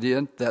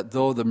disobedient, that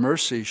though the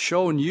mercy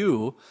shown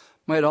you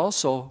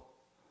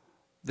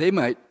they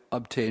might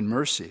obtain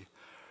mercy.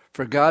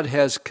 For God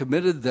has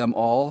committed them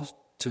all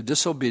to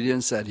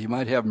disobedience that he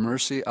might have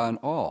mercy on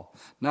all.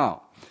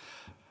 Now,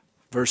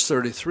 verse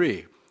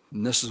 33,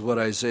 and this is what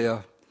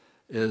Isaiah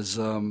is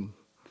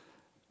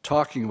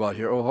talking about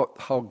here. Oh,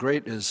 how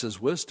great is his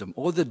wisdom.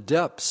 Oh, the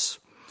depths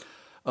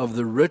of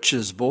the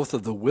riches, both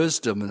of the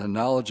wisdom and the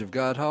knowledge of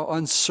God. How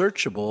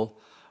unsearchable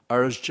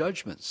are his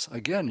judgments.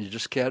 Again, you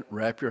just can't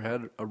wrap your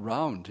head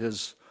around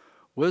his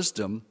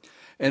wisdom,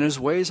 and his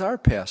ways are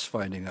past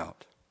finding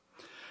out.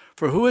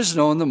 For who has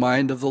known the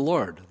mind of the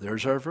Lord?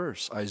 There's our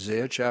verse,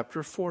 Isaiah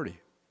chapter 40,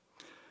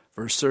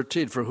 verse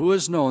 13. For who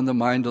has known the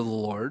mind of the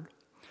Lord?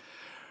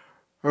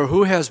 Or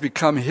who has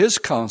become his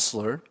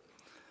counselor?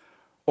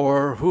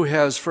 Or who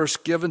has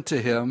first given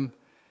to him,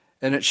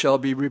 and it shall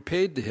be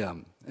repaid to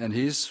him? And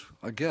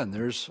again,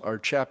 there's our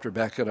chapter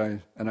back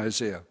in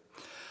Isaiah.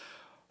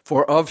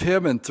 For of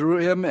him and through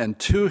him and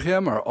to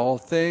him are all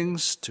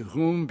things, to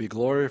whom be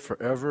glory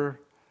forever.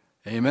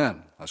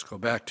 Amen. Let's go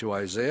back to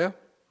Isaiah.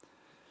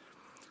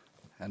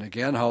 And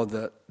again, how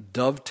that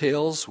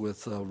dovetails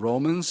with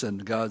Romans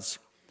and God's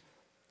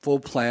full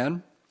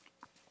plan.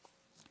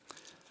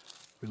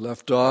 We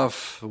left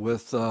off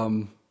with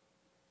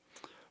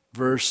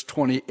verse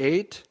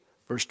 28,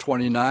 verse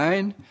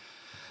 29.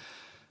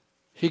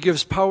 He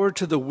gives power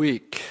to the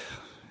weak,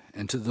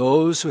 and to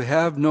those who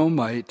have no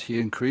might he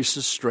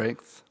increases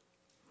strength.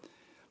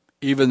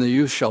 Even the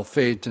youth shall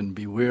faint and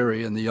be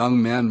weary, and the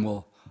young men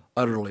will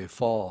utterly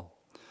fall.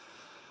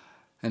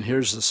 And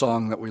here's the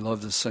song that we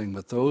love to sing.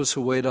 But those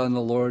who wait on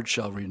the Lord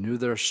shall renew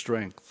their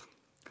strength.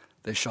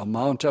 They shall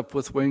mount up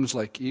with wings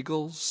like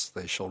eagles.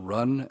 They shall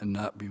run and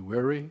not be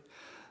weary.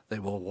 They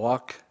will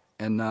walk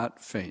and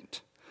not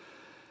faint.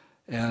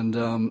 And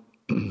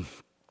the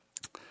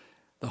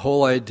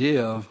whole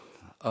idea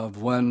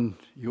of when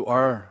you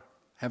are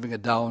having a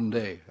down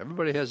day.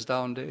 Everybody has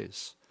down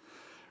days.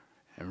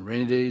 And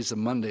rainy days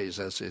and Mondays,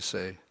 as they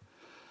say.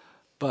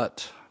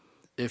 But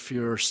if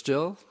you're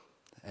still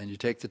and you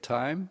take the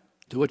time,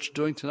 do what you're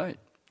doing tonight.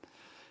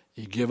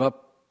 You give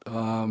up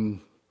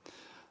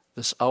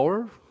this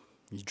hour,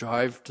 you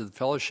drive to the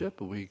fellowship,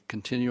 and we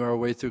continue our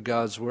way through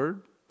God's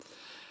Word.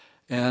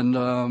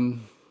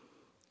 And,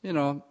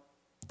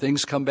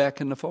 things come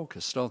back into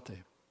focus, don't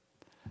they?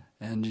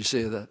 And you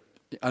see that,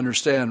 you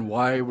understand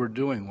why we're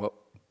doing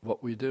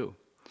what we do.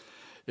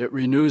 It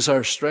renews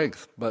our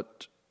strength,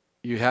 but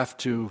you have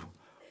to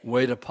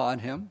wait upon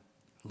him,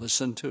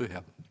 listen to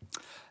him.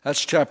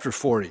 That's chapter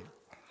 40.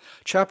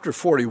 Chapter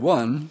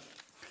 41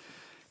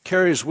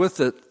 carries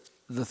with it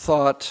the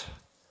thought,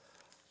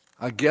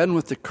 again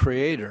with the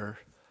Creator,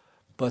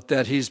 but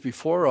that he's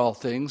before all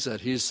things,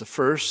 that he's the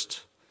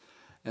first,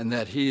 and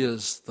that he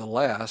is the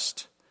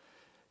last,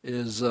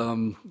 is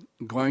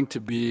going to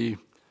be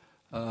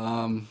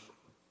the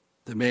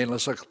main.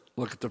 Let's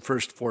look at the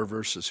first 4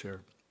 verses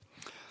here.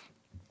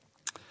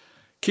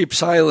 Keep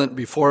silent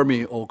before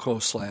me, O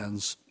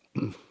coastlands,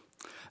 and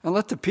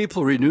let the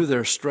people renew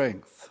their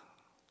strength.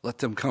 Let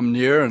them come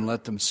near and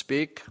let them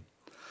speak.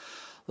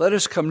 Let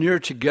us come near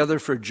together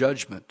for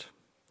judgment.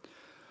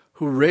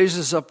 Who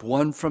raises up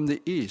one from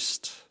the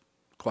east?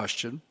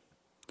 Question.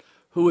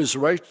 Who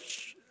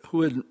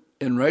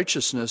in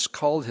righteousness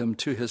called him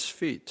to his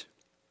feet?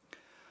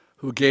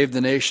 Who gave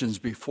the nations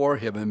before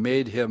him and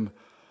made him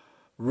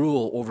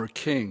rule over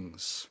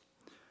kings?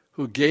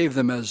 Who gave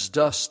them as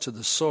dust to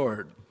the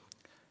sword,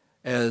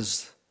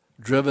 as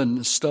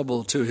driven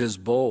stubble to his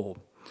bow?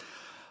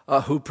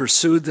 Who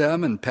pursued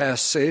them and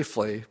passed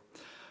safely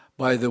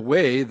by the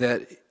way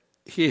that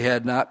he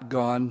had not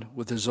gone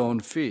with his own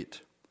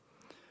feet?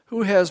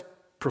 Who has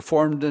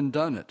performed and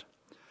done it,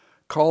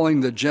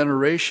 calling the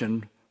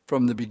generation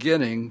from the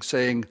beginning,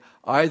 saying,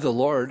 I, the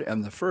Lord,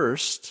 am the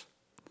first,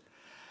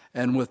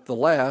 and with the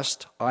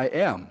last, I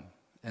am.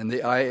 And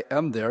the I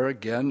am there,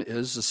 again,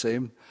 is the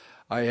same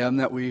I am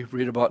that we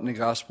read about in the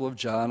Gospel of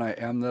John. I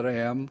am that I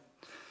am.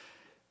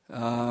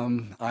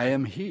 I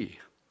am he.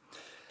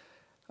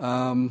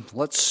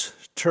 Let's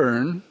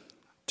turn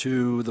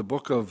to the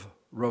book of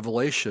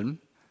Revelation,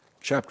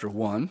 chapter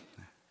 1,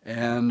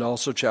 and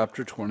also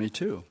chapter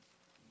 22.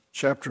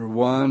 Chapter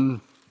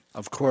 1,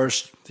 of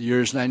course, the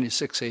year is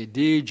 96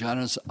 A.D. John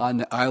is on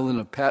the island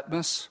of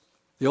Patmos,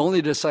 the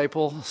only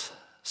disciple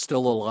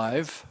still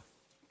alive.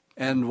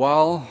 And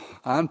while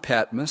on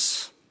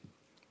Patmos,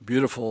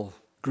 beautiful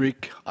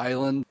Greek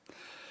island,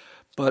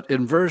 but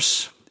in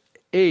verse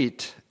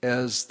 8,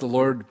 as the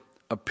Lord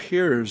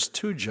appears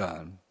to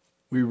John,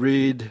 we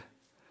read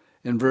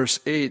in verse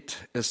 8,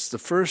 it's the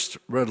first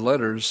red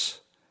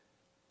letters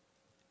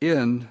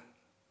in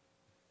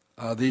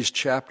these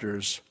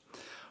chapters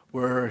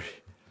where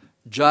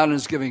John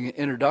is giving an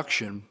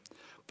introduction,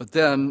 but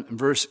then in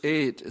verse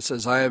 8 it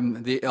says, I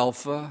am the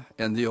Alpha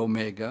and the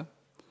Omega.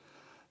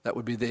 That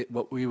would be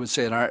what we would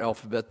say in our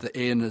alphabet, the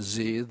A and the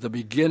Z, the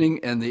beginning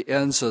and the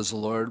end, says the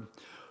Lord,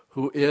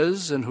 who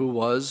is and who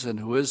was and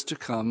who is to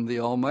come, the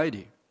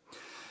Almighty.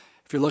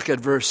 If you look at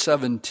verse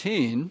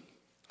 17,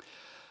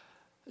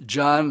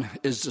 John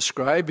is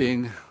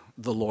describing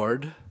the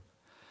Lord,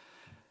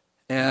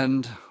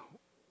 and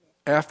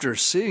after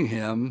seeing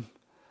him,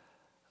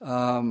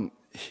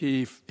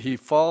 he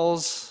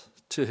falls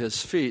to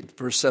his feet,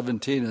 verse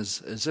 17,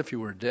 as if he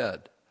were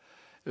dead.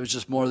 It was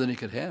just more than he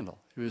could handle.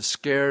 He was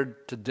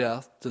scared to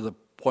death to the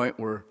point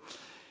where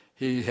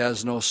he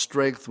has no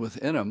strength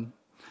within him.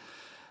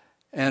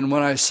 And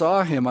when I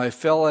saw him, I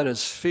fell at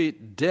his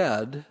feet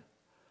dead.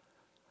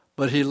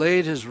 But he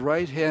laid his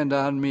right hand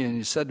on me, and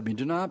he said to me,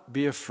 "Do not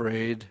be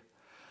afraid.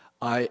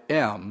 I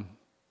am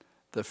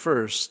the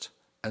first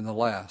and the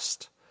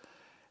last."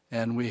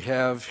 And we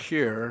have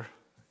here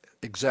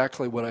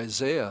exactly what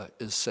Isaiah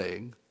is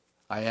saying.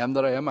 I am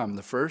that I am. I'm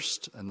the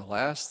first and the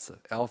last, the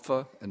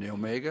Alpha and the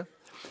Omega.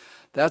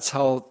 That's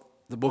how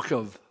the book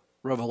of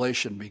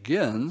Revelation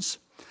begins,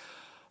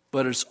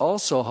 but it's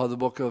also how the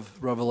book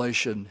of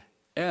Revelation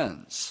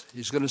ends.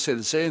 He's going to say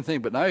the same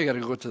thing, but now you got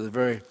to go to the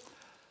very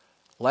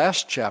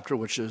last chapter,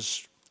 which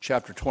is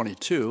chapter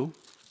 22.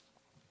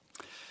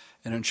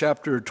 And in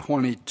chapter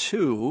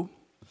 22,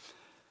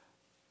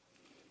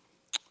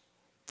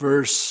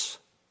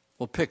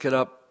 we'll pick it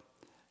up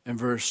in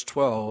verse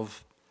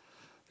 12.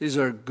 These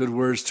are good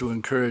words to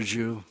encourage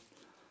you.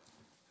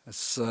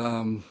 It's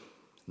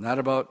not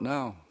about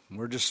now.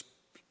 We're just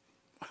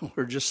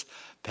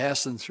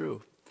passing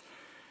through.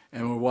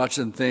 And we're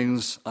watching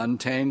things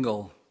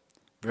untangle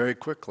very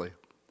quickly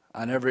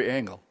on every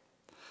angle.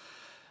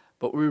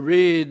 But we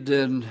read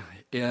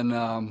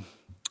I'll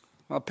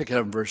pick it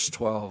up in verse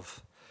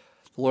 12.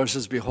 The Lord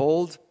says,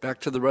 "Behold," back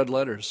to the red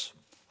letters,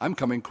 "I'm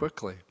coming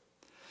quickly,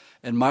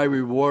 and my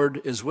reward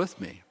is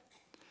with me."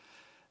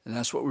 And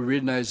that's what we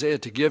read in Isaiah,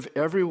 to give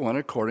everyone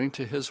according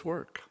to his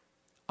work.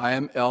 I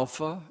am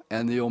Alpha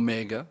and the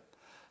Omega,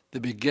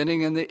 the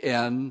beginning and the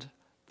end,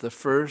 the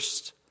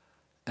first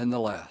and the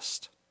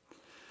last.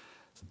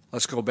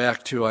 Let's go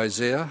back to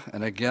Isaiah,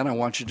 and again, I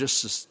want you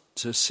just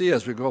to see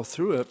as we go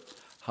through it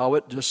how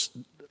it just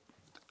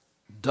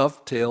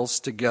dovetails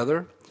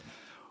together.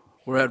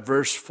 We're at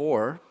verse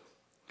 4.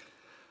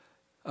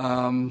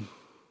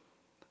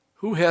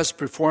 Who has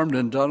performed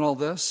and done all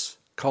this,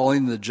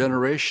 calling the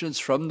generations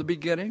from the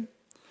beginning?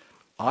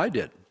 I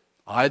did.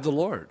 I, the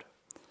Lord.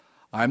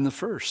 I'm the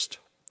first.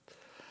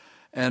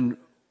 And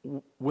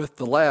with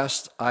the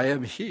last, I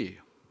am he.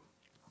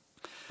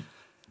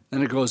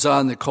 Then it goes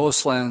on, the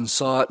coastland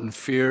saw it and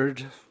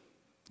feared.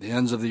 The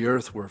ends of the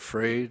earth were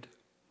afraid.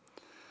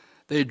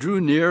 They drew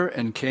near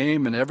and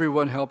came, and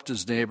everyone helped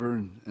his neighbor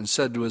and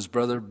said to his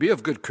brother, "Be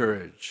of good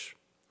courage."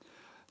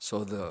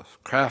 So the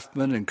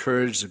craftsman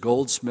encouraged the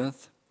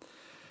goldsmith,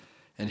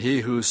 and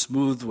he who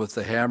smoothed with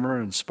the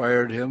hammer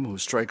inspired him who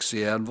strikes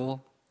the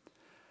anvil,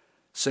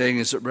 saying,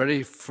 "Is it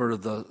ready for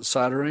the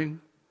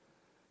soldering?"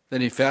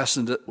 Then he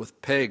fastened it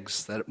with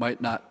pegs that it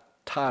might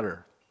not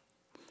totter.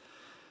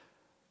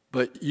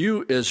 "But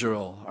you,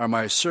 Israel, are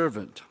my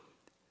servant.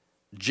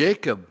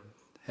 Jacob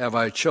have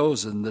I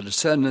chosen, the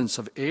descendants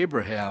of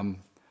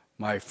Abraham,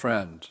 my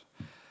friend."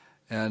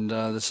 And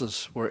this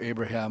is where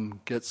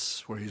Abraham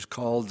gets, where he's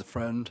called the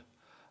friend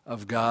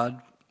of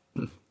God.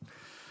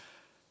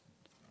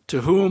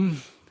 "To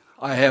whom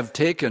I have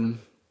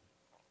taken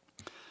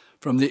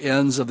from the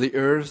ends of the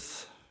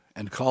earth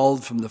and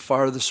called from the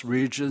farthest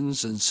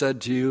regions and said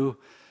to you,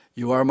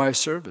 'You are my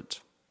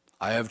servant.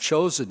 I have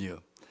chosen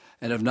you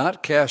and have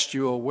not cast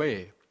you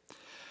away.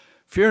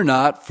 Fear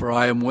not, for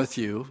I am with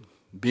you.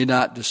 Be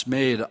not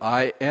dismayed.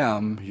 I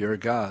am your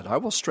God. I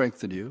will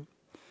strengthen you.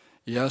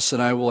 Yes,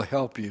 and I will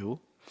help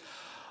you.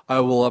 I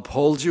will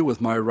uphold you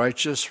with my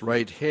righteous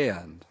right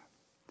hand.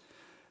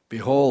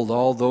 Behold,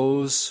 all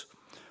those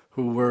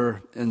who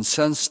were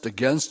incensed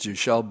against you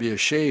shall be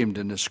ashamed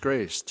and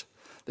disgraced.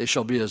 They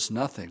shall be as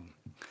nothing.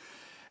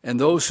 And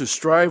those who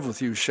strive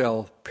with you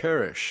shall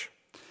perish.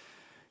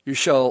 You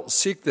shall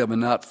seek them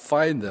and not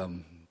find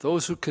them.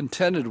 Those who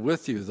contended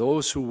with you,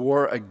 those who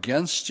war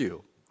against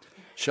you,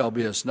 shall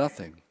be as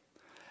nothing,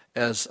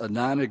 as a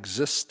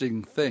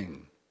non-existing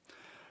thing.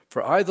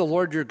 For I, the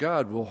Lord your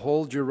God, will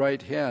hold your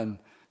right hand,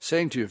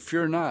 saying to you,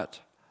 'Fear not,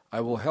 I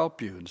will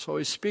help you.'" And so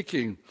he's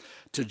speaking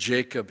to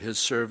Jacob, his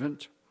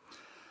servant,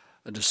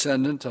 a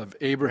descendant of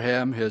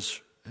Abraham,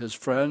 his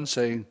friend,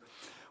 saying,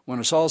 when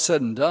it's all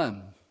said and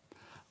done,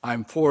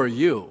 I'm for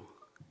you,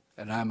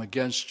 and I'm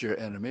against your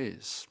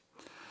enemies.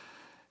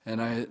 And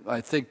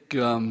I think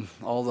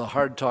all the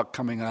hard talk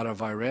coming out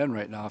of Iran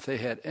right now, if they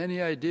had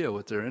any idea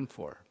what they're in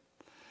for,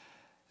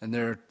 and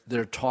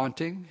they're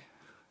taunting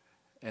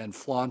and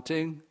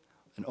flaunting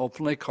and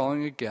openly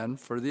calling again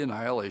for the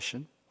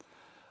annihilation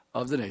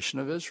of the nation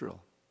of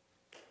Israel.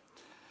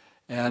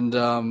 And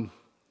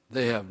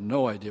they have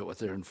no idea what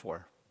they're in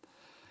for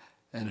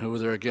and who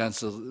they're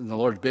against. And the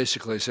Lord's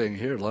basically saying,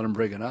 here, let them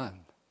bring it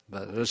on.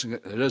 But it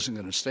isn't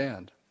going to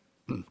stand.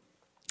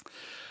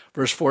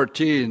 Verse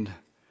 14,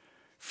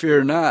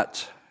 "Fear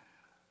not,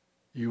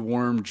 you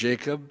worm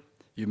Jacob,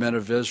 you men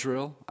of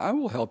Israel. I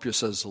will help you,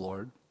 says the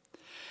Lord.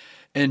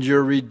 And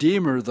your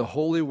Redeemer, the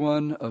Holy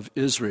One of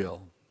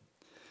Israel.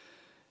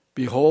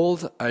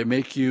 Behold, I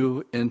make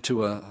you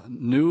into a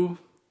new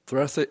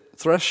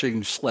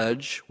threshing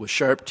sledge with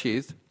sharp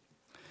teeth.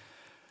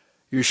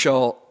 You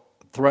shall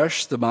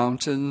thresh the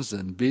mountains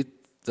and beat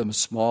them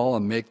small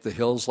and make the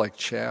hills like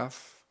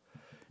chaff?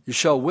 You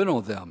shall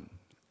winnow them,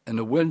 and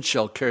the wind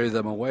shall carry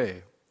them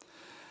away,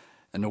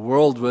 and the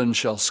whirlwind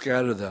shall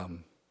scatter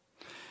them.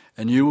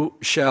 And you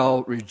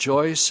shall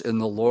rejoice in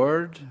the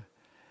Lord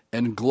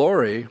and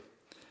glory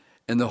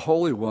in the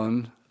Holy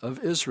One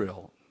of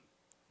Israel.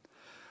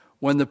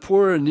 When the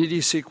poor and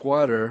needy seek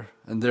water,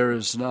 and there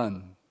is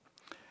none,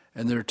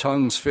 and their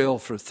tongues fail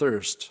for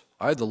thirst,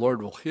 I, the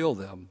Lord, will heal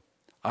them.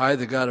 I,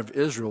 the God of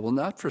Israel, will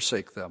not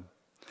forsake them.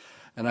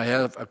 And I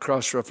have a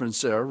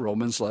cross-reference there,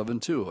 Romans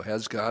 11:2.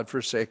 Has God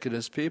forsaken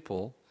his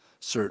people?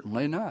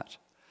 Certainly not.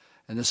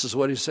 And this is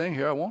what he's saying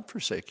here, I won't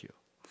forsake you.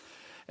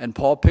 And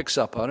Paul picks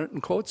up on it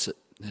and quotes it.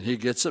 And he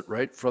gets it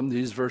right from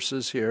these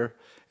verses here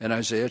in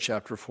Isaiah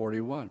chapter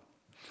 41.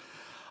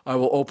 I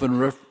will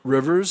open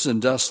rivers in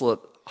desolate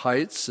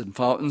heights and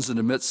fountains in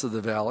the midst of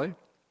the valley.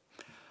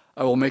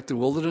 I will make the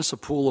wilderness a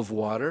pool of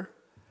water,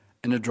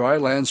 and the dry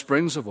land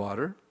springs of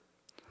water.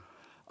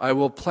 I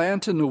will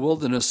plant in the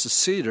wilderness the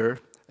cedar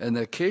and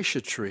the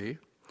acacia tree,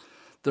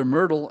 the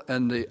myrtle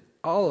and the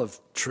olive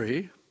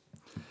tree,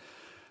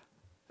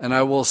 and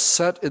I will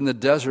set in the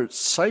desert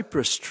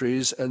cypress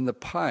trees and the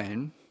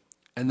pine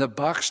and the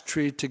box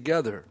tree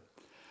together,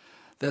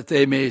 that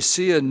they may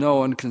see and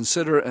know and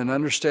consider and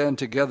understand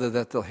together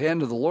that the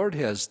hand of the Lord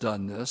has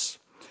done this,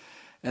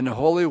 and the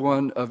Holy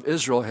One of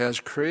Israel has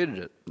created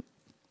it.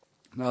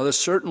 Now this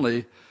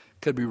certainly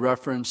could be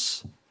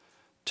reference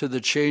to the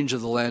change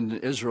of the land in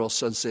Israel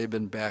since they've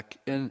been back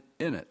in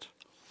it.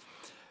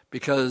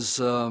 Because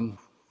the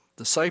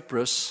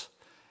cypress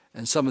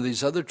and some of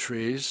these other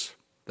trees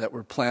that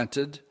were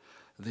planted,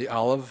 the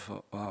olive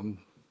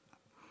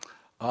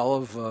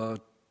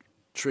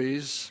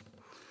trees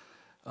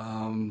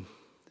in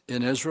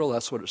Israel,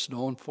 that's what it's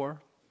known for.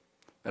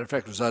 Matter of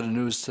fact, it was on the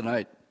news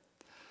tonight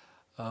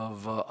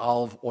of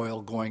olive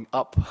oil going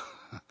up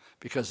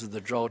because of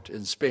the drought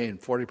in Spain.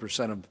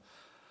 40%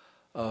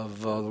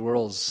 of the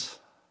world's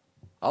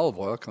olive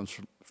oil comes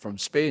from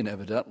Spain,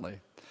 evidently.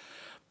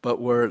 But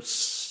where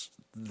it's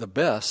the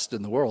best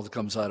in the world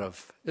comes out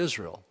of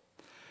Israel.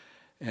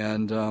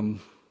 And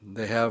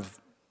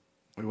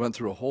we went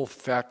through a whole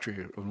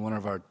factory on one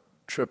of our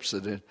trips.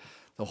 The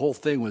whole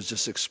thing was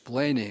just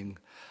explaining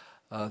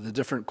the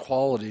different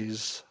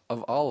qualities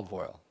of olive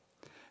oil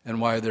and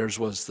why theirs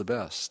was the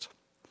best.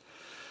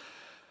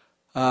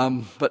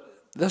 But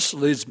this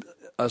leads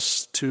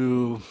us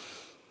to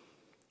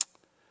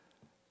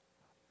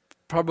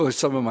probably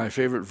some of my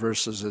favorite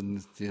verses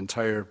in the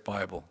entire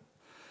Bible.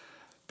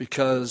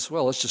 Because,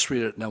 well, let's just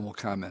read it and then we'll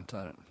comment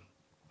on it.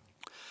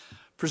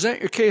 Present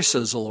your case,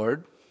 says the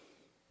Lord.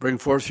 Bring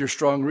forth your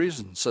strong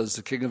reason, says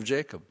the King of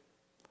Jacob.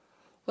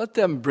 Let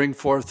them bring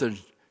forth and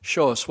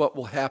show us what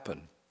will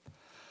happen.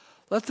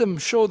 Let them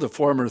show the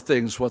former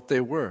things what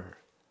they were,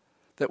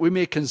 that we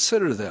may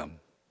consider them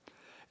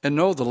and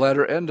know the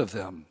latter end of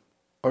them,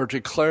 or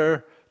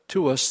declare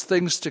to us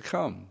things to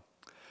come.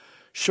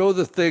 Show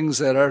the things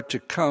that are to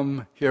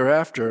come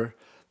hereafter,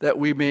 that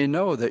we may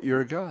know that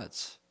you're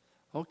gods.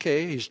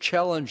 Okay, he's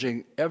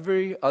challenging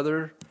every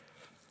other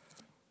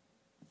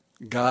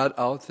God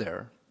out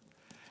there.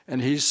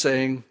 And he's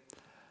saying,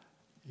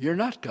 you're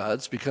not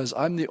gods because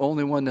I'm the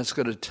only one that's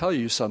going to tell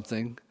you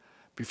something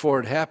before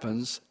it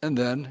happens, and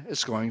then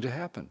it's going to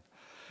happen.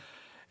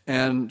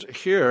 And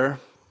here,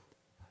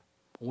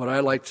 what I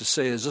like to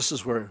say is this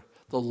is where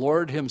the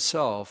Lord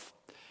himself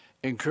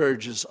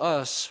encourages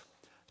us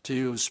to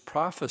use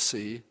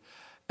prophecy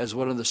as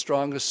one of the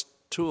strongest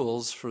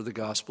tools for the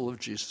gospel of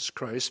Jesus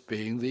Christ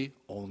being the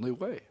only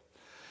way.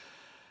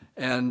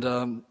 And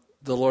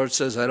the Lord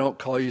says, I don't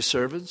call you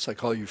servants, I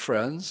call you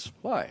friends.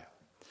 Why?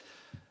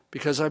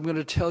 Because I'm going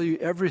to tell you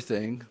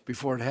everything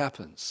before it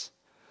happens,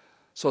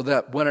 so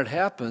that when it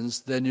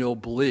happens, then you'll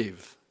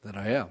believe that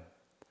I am.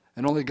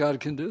 And only God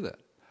can do that.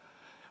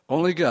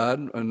 Only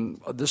God, and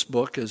this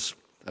book is,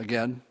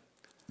 again,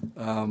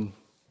 40%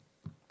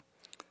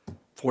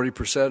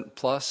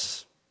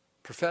 plus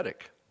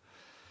prophetic.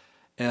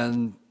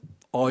 And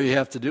all you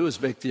have to do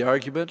is make the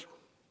argument,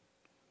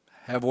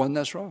 have one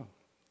that's wrong.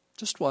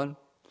 Just one.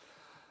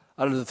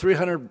 Out of the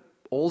 300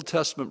 Old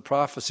Testament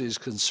prophecies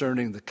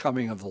concerning the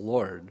coming of the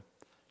Lord,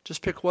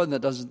 just pick one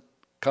that doesn't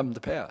come to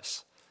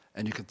pass,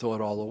 and you can throw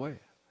it all away.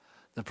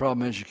 The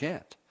problem is you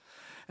can't.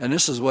 And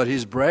this is what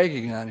he's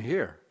bragging on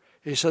here.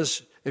 He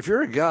says, if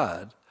you're a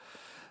God,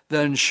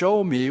 then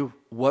show me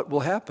what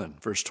will happen,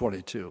 verse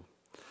 22.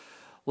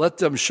 Let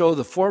them show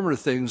the former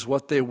things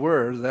what they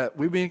were, that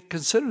we may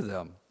consider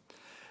them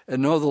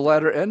and know the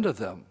latter end of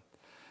them.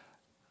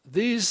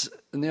 These,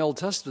 in the Old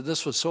Testament,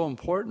 this was so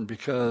important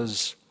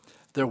because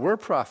there were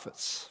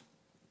prophets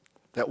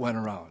that went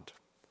around.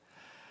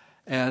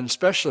 And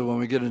especially when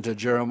we get into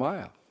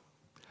Jeremiah.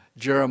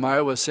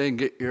 Jeremiah was saying,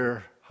 get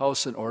your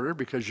house in order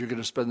because you're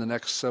going to spend the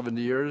next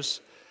 70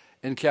 years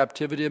in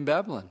captivity in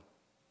Babylon.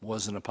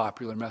 Wasn't a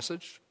popular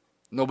message.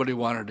 Nobody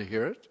wanted to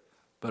hear it,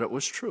 but it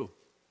was true.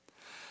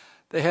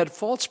 They had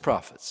false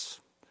prophets,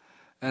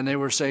 and they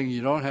were saying,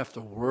 you don't have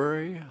to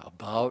worry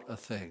about a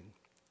thing.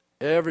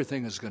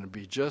 Everything is going to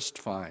be just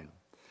fine.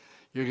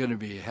 You're going to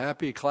be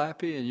happy,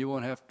 clappy, and you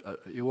won't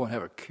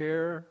have a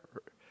care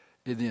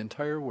in the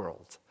entire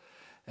world.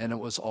 And it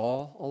was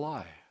all a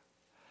lie.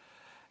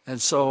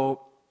 And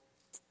so,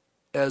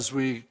 as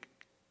we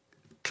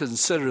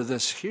consider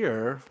this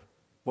here,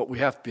 what we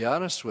have to be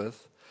honest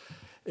with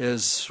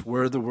is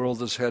where the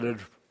world is headed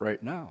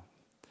right now.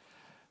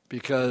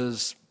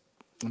 Because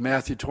in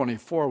Matthew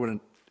 24,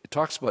 when it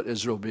talks about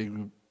Israel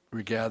being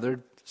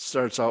regathered,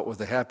 starts out with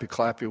the happy,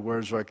 clappy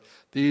words like,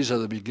 these are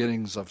the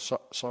beginnings of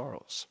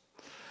sorrows.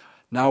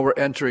 Now we're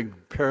entering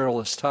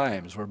perilous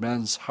times where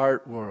men's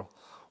heart will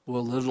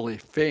literally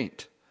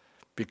faint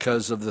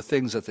because of the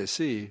things that they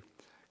see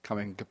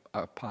coming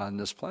upon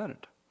this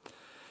planet.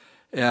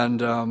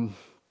 And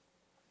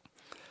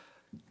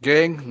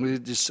gang,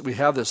 we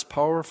have this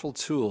powerful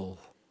tool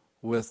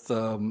with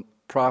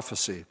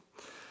prophecy.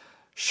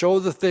 Show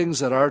the things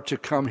that are to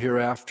come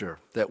hereafter,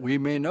 that we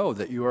may know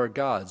that you are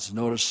gods.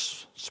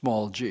 Notice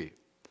small g.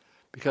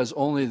 Because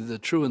only the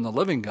true and the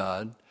living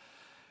God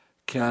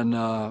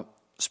can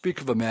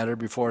speak of a matter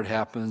before it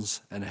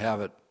happens and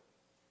have it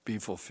be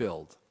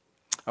fulfilled.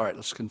 All right,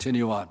 let's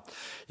continue on.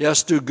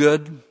 Yes, do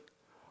good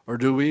or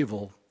do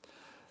evil,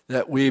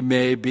 that we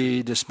may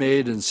be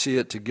dismayed and see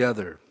it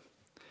together.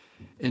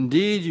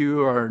 Indeed,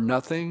 you are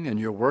nothing, and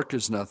your work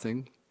is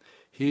nothing.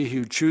 He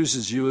who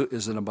chooses you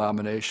is an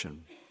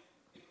abomination.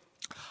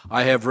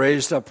 I have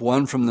raised up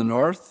one from the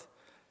north,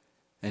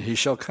 and he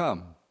shall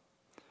come.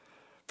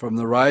 From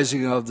the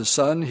rising of the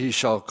sun he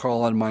shall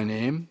call on my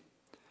name,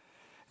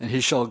 and he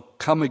shall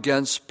come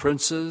against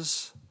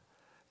princes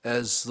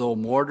as though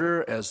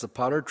mortar, as the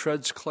potter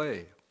treads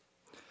clay.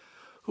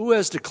 Who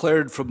has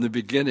declared from the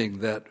beginning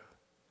that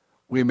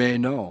we may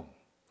know,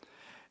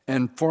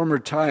 and former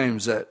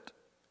times that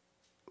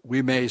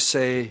we may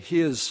say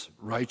he is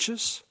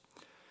righteous?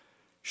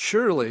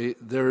 Surely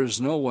there is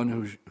no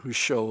one who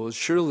shows,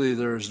 surely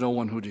there is no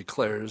one who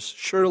declares,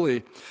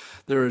 surely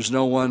there is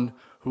no one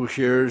who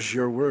hears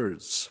your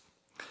words.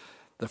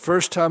 The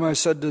first time I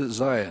said to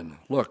Zion,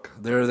 look,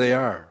 there they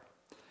are.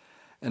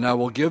 And I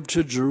will give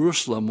to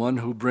Jerusalem one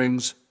who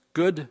brings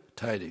good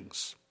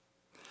tidings.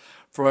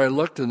 For I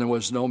looked, and there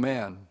was no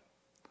man.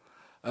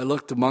 I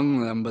looked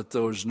among them, but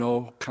there was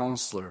no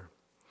counselor,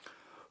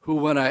 who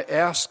when I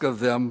asked of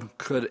them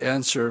could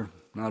answer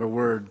not a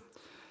word.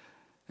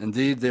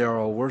 Indeed, they are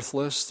all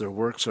worthless, their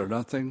works are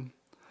nothing.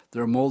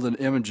 Their molten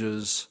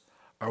images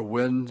are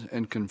wind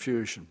and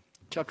confusion.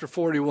 Chapter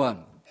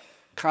 41,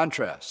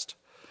 contrast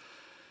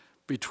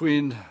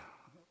between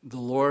the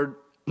Lord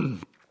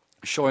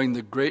showing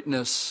the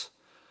greatness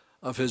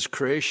of his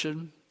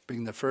creation,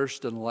 being the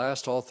first and the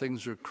last. All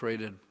things were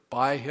created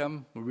by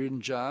him, we read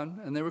in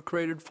John, and they were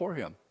created for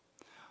him.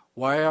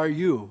 Why are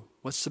you?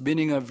 What's the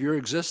meaning of your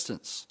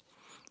existence?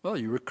 Well,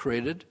 you were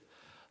created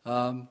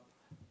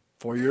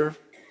for your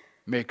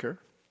Maker,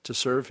 to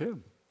serve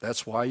him.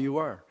 That's why you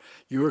are.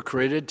 You were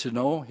created to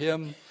know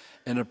him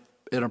in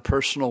a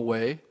personal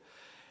way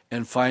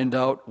and find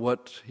out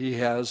what he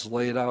has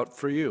laid out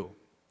for you.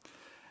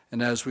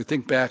 And as we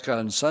think back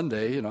on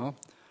Sunday,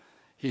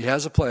 he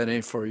has a plan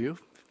A for you.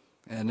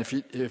 And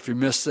if you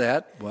miss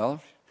that,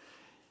 well,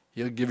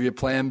 he'll give you a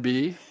plan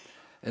B.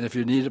 And if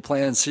you need a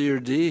plan C or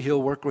D,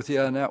 he'll work with you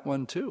on that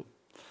one too.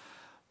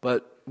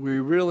 But we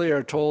really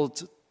are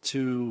told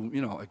to,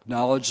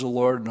 acknowledge the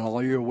Lord in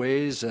all your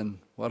ways, and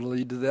what'll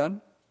lead to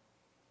then?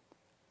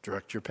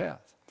 Direct your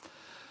path.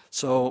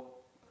 So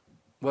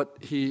what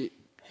he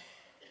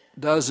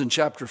does in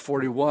chapter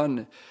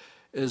 41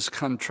 is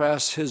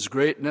contrast his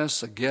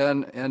greatness,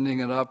 again ending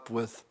it up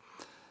with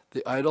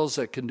the idols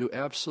that can do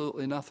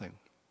absolutely nothing.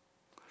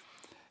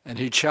 And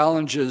he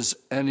challenges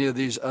any of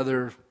these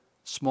other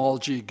small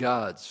g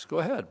gods. Go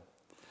ahead.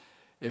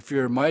 If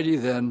you're mighty,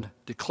 then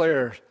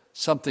declare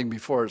something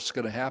before it's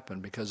going to happen,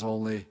 because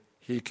only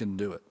he can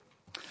do it.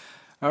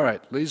 All right,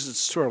 leads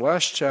us to our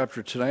last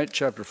chapter tonight,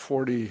 chapter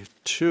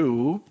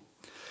 42.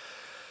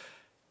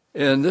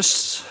 And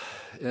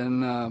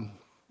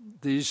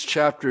these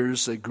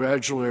chapters, they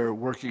gradually are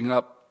working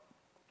up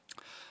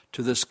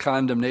to this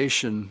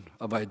condemnation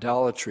of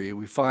idolatry.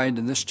 We find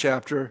in this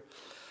chapter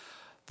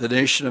the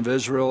nation of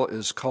Israel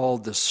is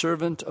called the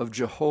servant of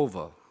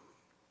Jehovah.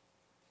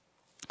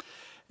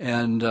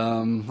 And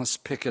let's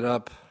pick it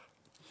up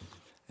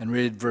and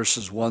read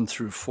verses 1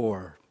 through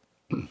 4.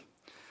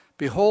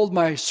 Behold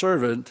my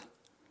servant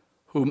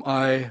whom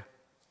I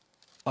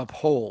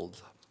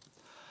uphold,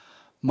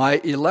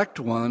 my elect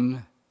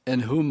one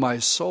in whom my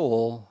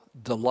soul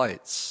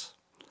delights.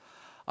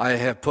 I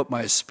have put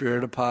my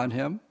spirit upon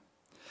him.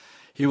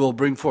 He will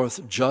bring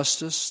forth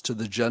justice to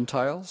the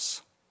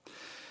Gentiles.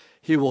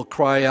 He will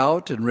cry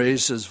out and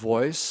raise his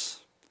voice.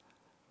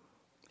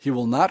 He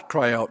will not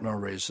cry out nor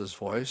raise his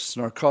voice,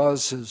 nor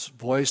cause his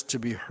voice to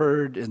be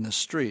heard in the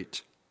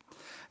street.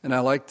 And I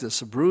like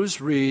this. A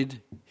bruised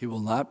reed he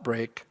will not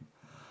break.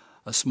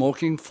 A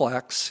smoking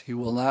flax he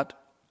will not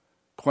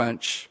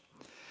quench.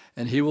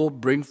 And he will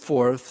bring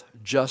forth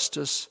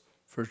justice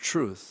for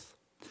truth.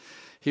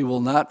 He will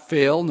not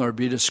fail nor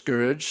be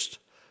discouraged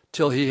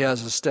till he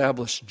has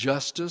established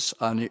justice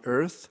on the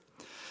earth.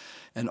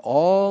 and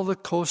all the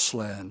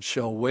coastland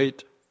shall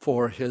wait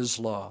for his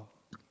law.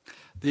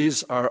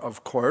 These are,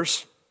 of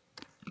course,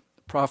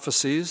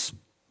 prophecies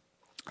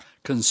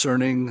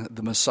concerning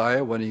the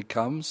Messiah when he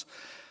comes.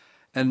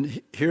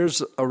 And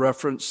here's a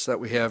reference that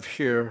we have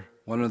here,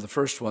 one of the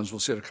first ones, we'll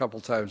see it a couple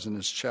times in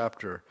this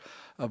chapter,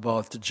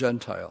 about the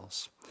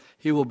Gentiles.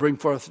 He will bring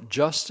forth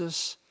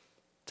justice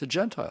to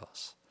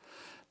Gentiles.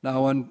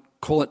 Now, when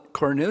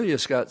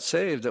Cornelius got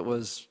saved, it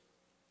was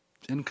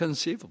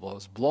inconceivable. It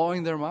was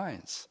blowing their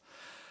minds.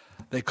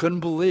 They couldn't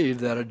believe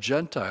that a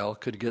Gentile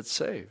could get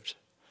saved.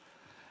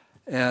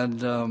 And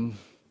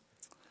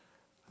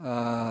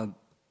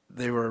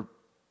they were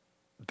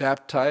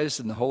baptized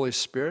in the Holy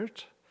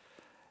Spirit.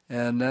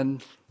 And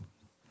then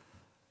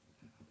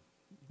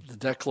the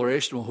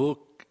declaration, well,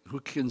 who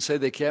can say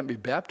they can't be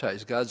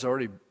baptized? God's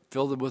already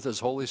filled them with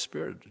his Holy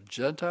Spirit.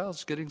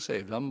 Gentiles getting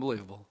saved,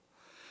 unbelievable.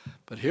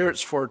 But here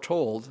it's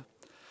foretold.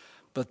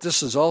 But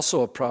this is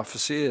also a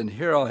prophecy, and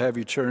here I'll have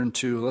you turn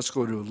to, let's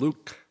go to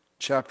Luke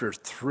chapter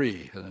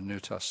 3 in the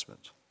New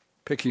Testament,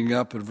 picking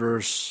up at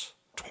verse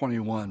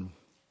 21.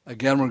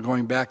 Again, we're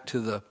going back to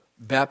the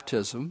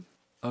baptism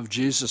of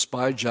Jesus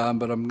by John,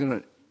 but I'm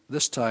going to,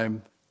 this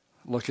time,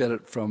 look at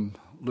it from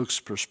Luke's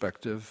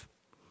perspective.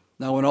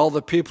 Now, when all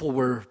the people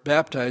were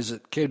baptized,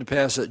 it came to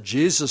pass that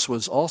Jesus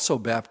was also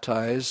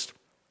baptized,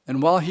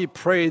 and while he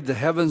prayed, the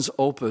heavens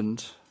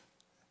opened,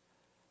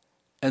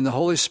 and the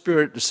Holy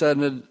Spirit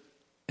descended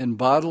in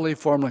bodily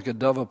form like a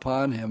dove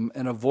upon him,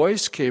 and a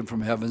voice came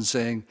from heaven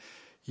saying,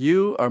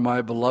 "You are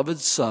my beloved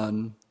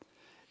Son,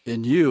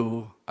 in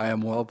you I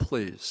am well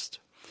pleased."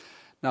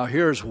 Now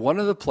here's one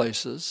of the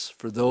places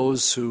for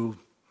those who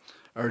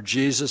are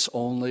Jesus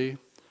only,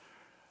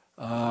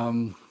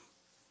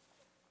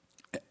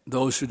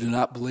 those who do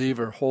not believe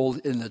or hold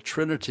in the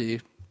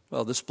Trinity.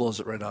 Well, this blows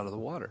it right out of the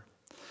water.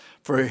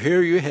 For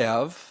here you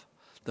have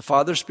the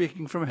Father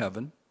speaking from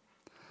heaven,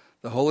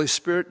 the Holy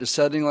Spirit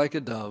descending like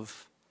a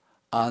dove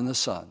on the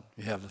Son.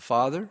 You have the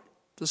Father,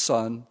 the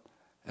Son,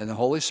 and the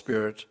Holy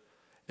Spirit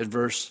in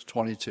verse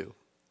 22.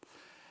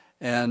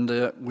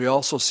 And we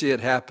also see it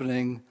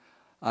happening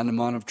on the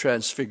Mount of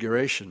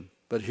Transfiguration.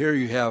 But here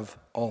you have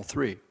all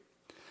three.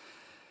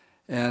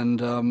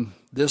 And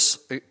this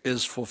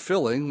is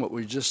fulfilling what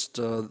we just,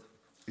 you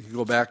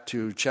go back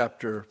to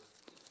chapter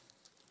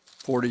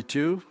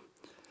 42,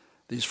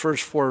 these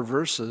first 4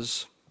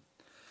 verses,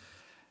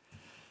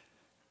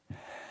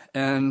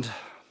 and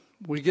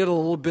we get a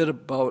little bit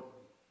about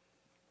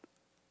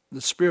the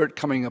Spirit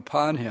coming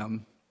upon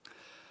him.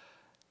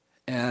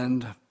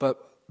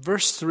 But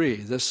verse 3,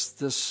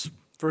 this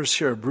verse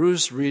here,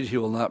 bruised reed he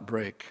will not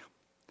break,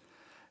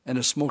 and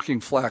a smoking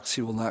flax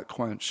he will not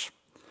quench.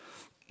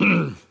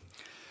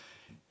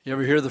 You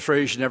ever hear the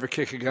phrase, you never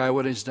kick a guy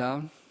when he's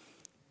down?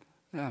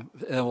 Yeah,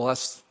 well,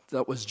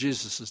 that was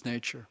Jesus'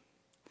 nature.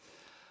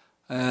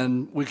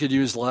 And we could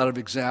use a lot of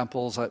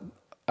examples. I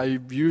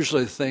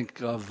usually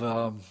think of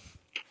the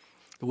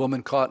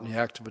woman caught in the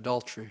act of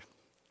adultery.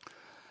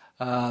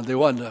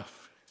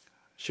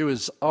 She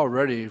was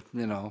already,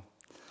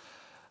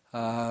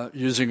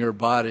 using her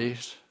body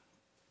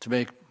to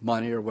make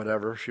money or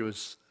whatever. She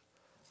was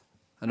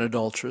an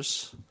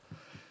adulteress.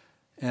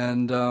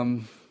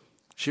 And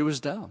she was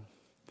down.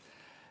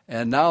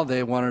 And now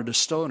they wanted to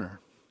stone her.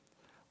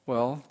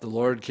 Well, the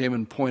Lord came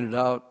and pointed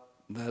out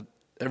that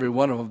every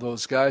one of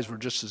those guys were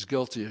just as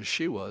guilty as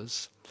she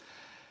was.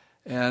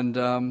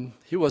 And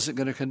he wasn't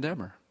going to condemn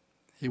her.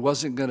 He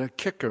wasn't going to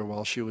kick her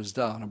while she was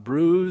down. A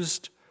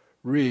bruised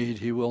reed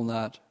he will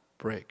not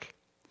break.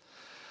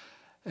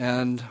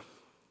 And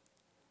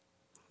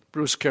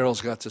Bruce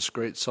Carroll's got this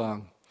great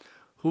song,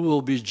 "Who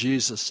Will Be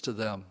Jesus to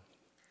Them?"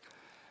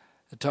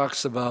 It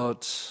talks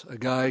about a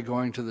guy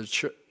going to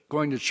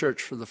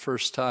church for the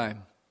first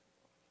time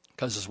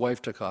because his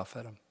wife took off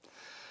at him.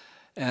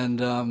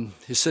 And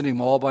he's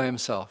sitting all by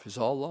himself. He's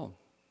all alone.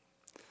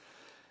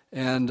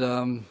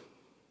 And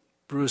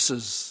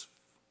Bruce's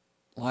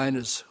line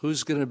is,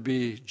 who's going to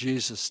be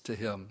Jesus to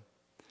him?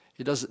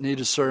 He doesn't need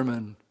a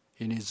sermon.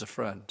 He needs a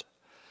friend.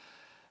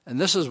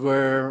 And this is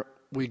where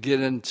we get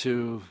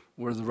into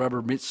where the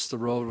rubber meets the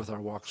road with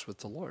our walks with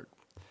the Lord.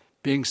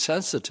 Being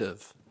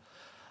sensitive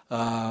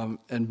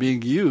and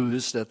being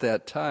used at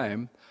that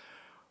time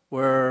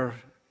where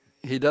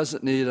he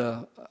doesn't need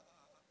a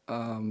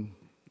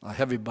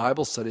heavy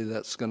Bible study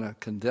that's going to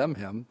condemn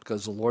him,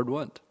 because the Lord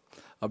wouldn't.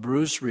 A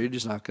bruised reed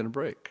he's not going to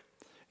break.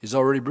 He's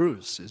already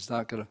bruised. He's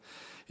going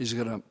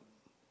to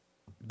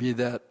be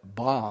that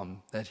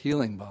balm, that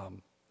healing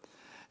balm,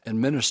 and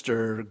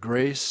minister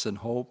grace and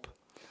hope.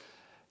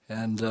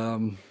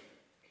 And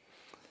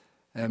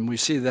we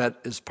see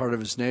that as part of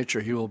his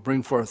nature. He will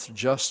bring forth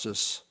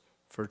justice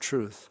for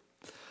truth.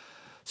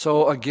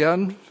 So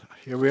again,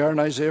 here we are in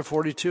Isaiah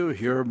 42.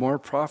 Here are more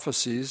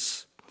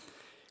prophecies.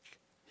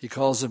 He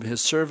calls him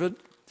his servant.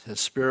 His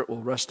Spirit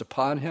will rest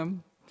upon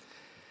him.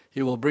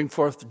 He will bring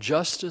forth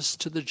justice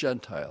to the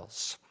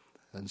Gentiles.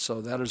 And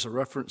so that is a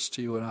reference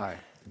to you and I.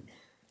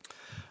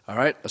 All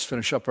right, let's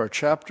finish up our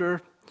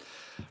chapter.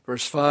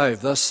 Verse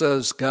 5, thus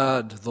says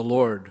God the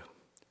Lord,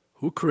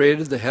 who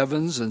created the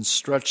heavens and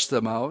stretched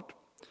them out,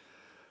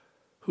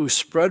 who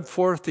spread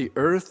forth the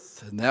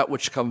earth and that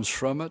which comes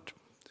from it,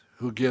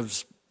 who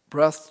gives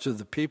breath to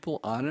the people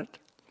on it,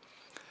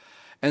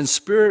 and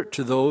spirit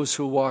to those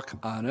who walk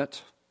on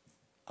it.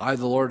 I,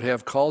 the Lord,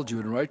 have called you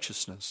in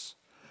righteousness,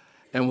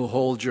 and will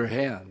hold your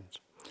hand.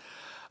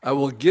 I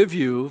will give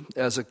you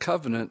as a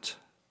covenant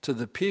to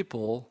the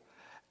people,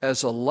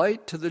 as a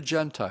light to the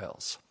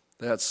Gentiles.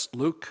 That's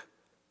Luke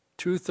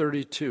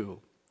 2:32.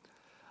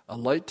 A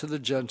light to the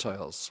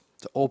Gentiles,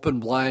 to open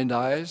blind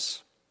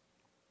eyes,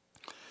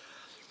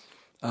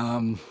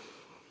 to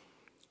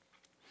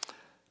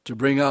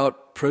bring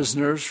out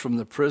prisoners from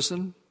the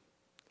prison,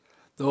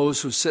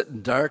 those who sit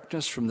in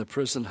darkness from the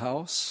prison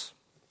house.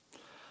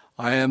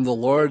 I am the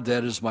Lord,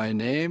 that is my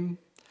name,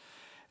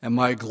 and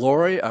my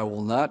glory I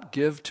will not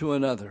give to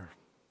another,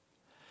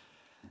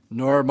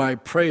 nor my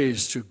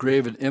praise to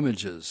graven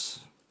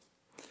images.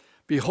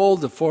 Behold,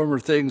 the former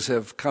things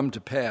have come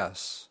to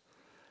pass,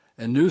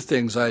 and new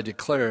things I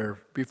declare.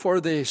 Before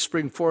they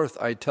spring forth,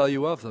 I tell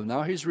you of them.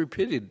 Now he's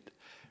repeating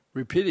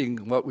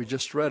what we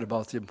just read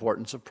about the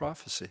importance of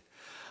prophecy.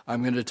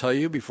 I'm going to tell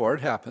you before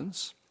it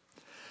happens.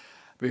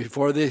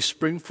 Before they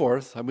spring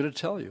forth, I'm going to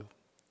tell you.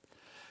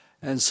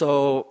 And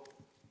so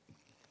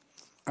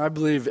I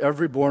believe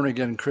every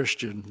born-again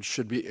Christian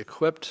should be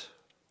equipped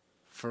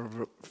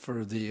for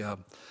the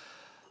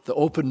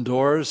open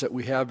doors that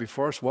we have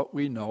before us. What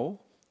we know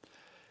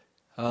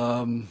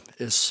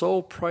is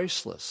so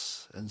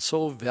priceless and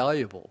so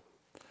valuable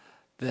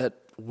that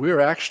we're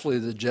actually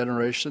the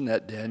generation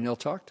that Daniel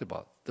talked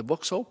about. The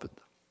book's opened.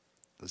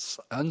 It's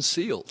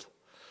unsealed.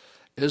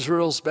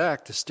 Israel's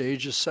back. The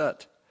stage is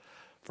set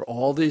for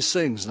all these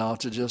things now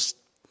to just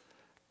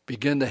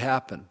begin to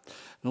happen.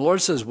 And the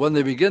Lord says when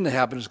they begin to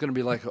happen, it's going to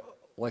be like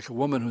a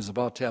woman who's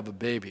about to have a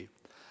baby.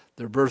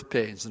 Their birth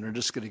pains, and they're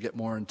just going to get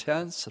more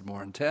intense and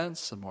more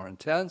intense and more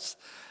intense,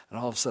 and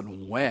all of a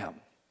sudden,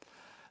 wham,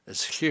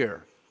 it's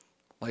here.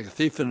 Like a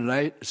thief in the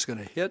night, it's going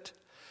to hit,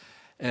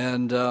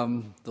 and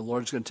the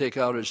Lord's going to take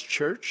out his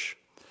church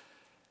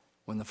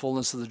when the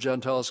fullness of the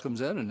Gentiles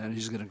comes in, and then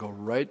he's going to go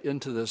right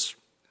into this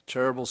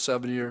terrible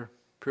 7-year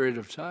period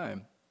of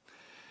time.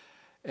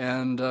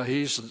 And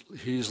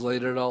he's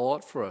laid it all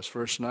out for us.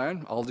 Verse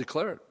 9, I'll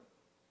declare it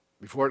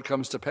before it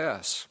comes to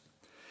pass.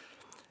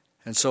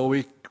 And so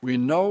we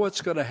know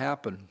what's going to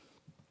happen.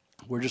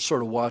 We're just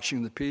sort of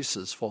watching the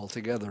pieces fall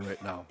together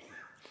right now.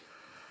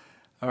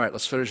 All right,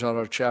 let's finish out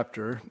our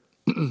chapter.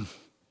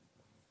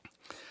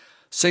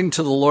 Sing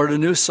to the Lord a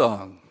new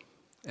song,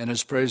 and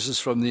his praises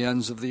from the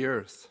ends of the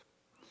earth.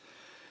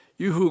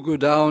 You who go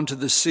down to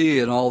the sea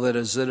and all that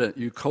is in it,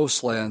 you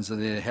coastlands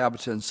and the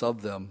inhabitants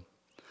of them.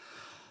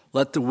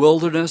 Let the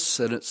wilderness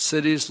and its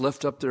cities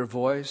lift up their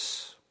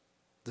voice,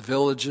 the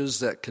villages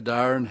that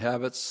Kedar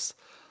inhabits.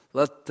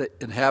 Let the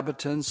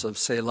inhabitants of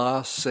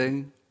Selah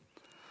sing.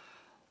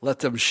 Let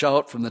them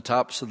shout from the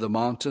tops of the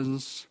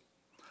mountains.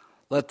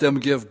 Let them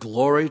give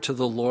glory to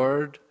the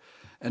Lord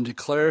and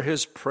declare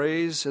his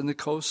praise in the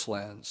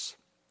coastlands.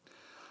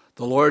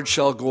 The Lord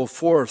shall go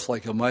forth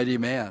like a mighty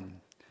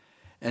man,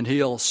 and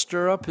he'll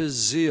stir up his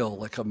zeal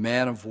like a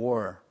man of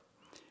war.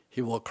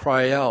 He will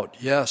cry out,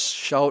 yes,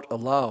 shout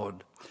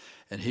aloud,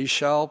 and he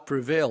shall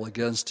prevail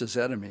against his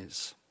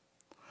enemies.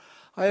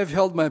 I have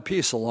held my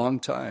peace a long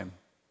time.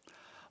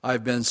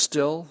 I've been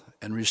still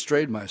and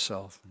restrained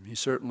myself. He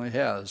certainly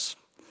has.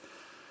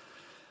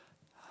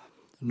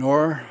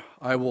 Now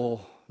I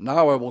will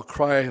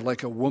cry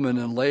like a woman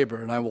in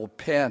labor, and I will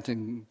pant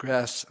and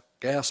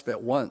gasp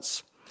at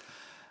once.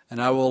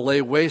 And I will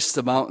lay waste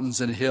the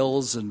mountains and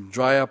hills and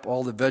dry up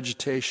all the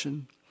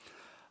vegetation.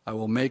 I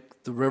will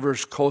make the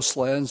rivers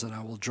coastlands, and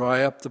I will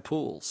dry up the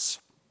pools.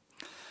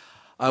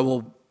 I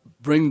will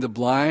bring the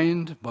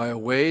blind by a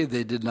way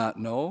they did not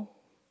know.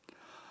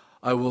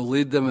 I will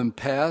lead them in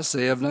paths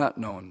they have not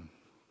known.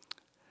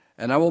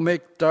 And I will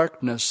make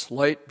darkness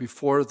light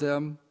before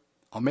them.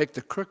 I'll make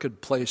the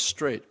crooked place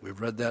straight. We've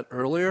read that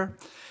earlier.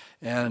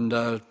 And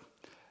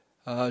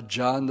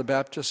John the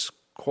Baptist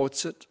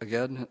quotes it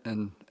again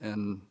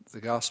in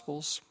the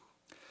Gospels.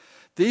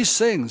 These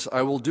things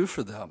I will do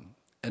for them,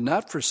 and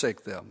not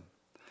forsake them.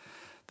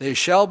 They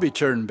shall be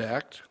turned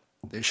back.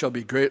 They shall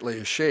be greatly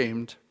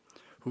ashamed,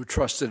 who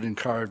trusted in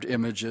carved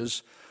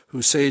images,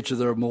 who say to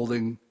their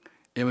molding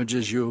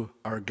images, you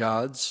are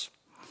gods.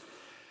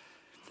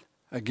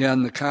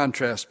 Again, the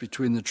contrast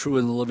between the true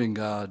and the living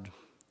God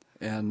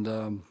and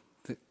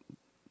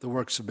the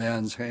works of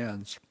man's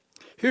hands.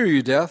 Hear,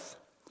 you deaf,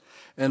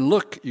 and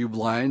look, you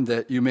blind,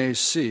 that you may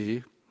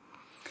see.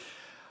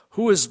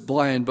 Who is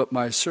blind but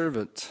my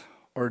servant,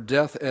 or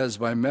deaf as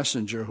my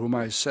messenger whom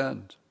I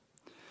send?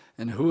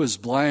 And who is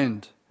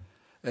blind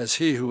as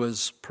he who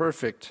is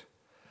perfect,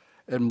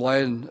 and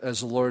blind as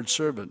the Lord's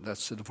servant?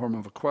 That's in the form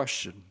of a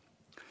question.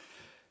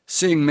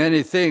 Seeing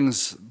many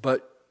things,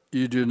 but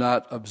you do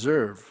not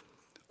observe.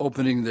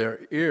 Opening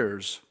their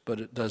ears, but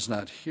it does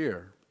not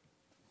hear.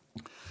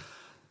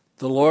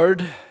 The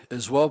Lord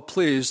is well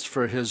pleased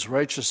for his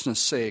righteousness'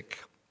 sake.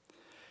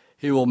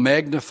 He will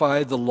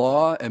magnify the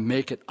law and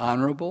make it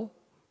honorable.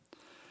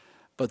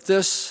 But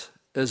this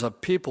is a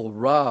people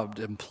robbed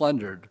and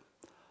plundered.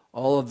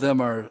 All of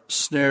them are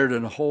snared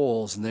in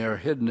holes, and they are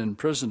hidden in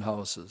prison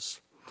houses.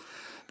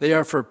 They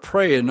are for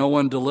prey, and no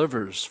one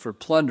delivers, for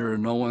plunder,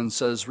 and no one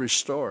says,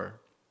 restore.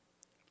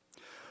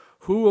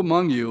 Who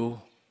among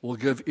you will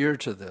give ear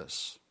to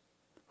this?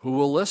 Who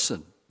will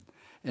listen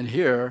and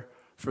hear,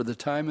 for the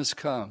time has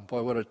come?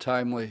 Boy, what a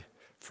timely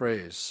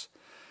phrase.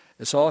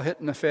 It's all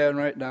hitting the fan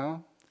right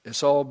now.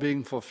 It's all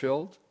being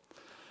fulfilled.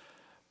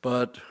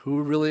 But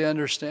who really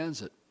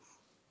understands it?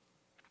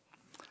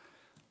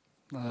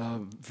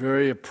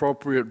 Very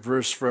appropriate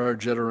verse for our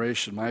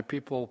generation. My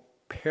people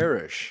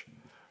perish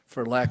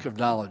for lack of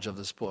knowledge of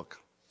this book.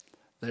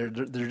 They're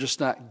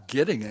just not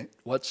getting it,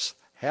 what's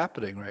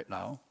happening right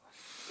now.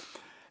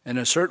 And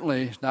it's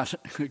certainly not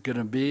going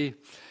to be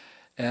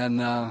in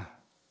our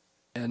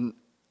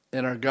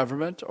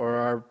government or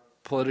our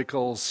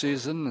political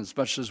season, as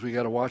much as we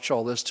got to watch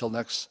all this till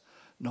next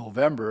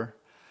November.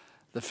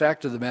 The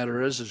fact of the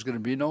matter is there's going to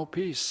be no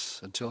peace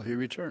until he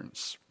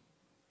returns,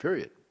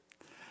 period.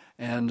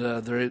 And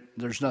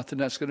there's nothing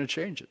that's going to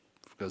change it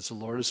because the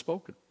Lord has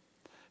spoken.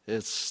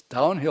 It's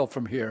downhill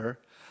from here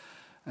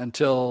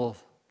until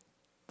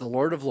the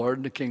Lord of Lords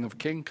and the King of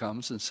Kings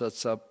comes and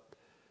sets up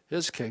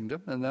his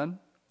kingdom, and then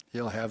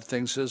he'll have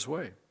things his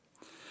way.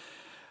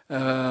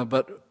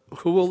 But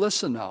who will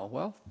listen now?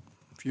 Well,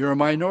 you're a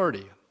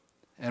minority,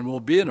 and will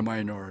be in a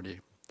minority.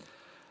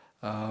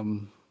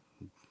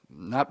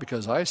 Not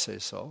because I say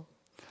so.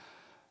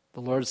 The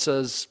Lord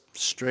says,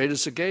 straight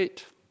is the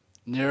gate,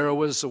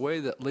 narrow is the way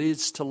that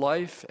leads to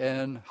life,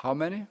 and how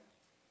many?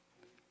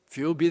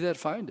 Few be that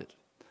find it.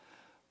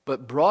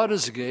 But broad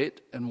is the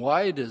gate, and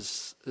wide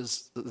is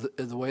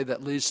the way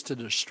that leads to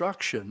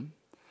destruction,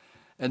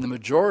 and the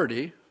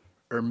majority,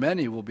 or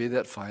many, will be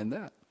that find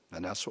that.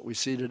 And that's what we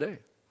see today.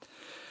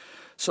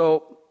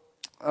 So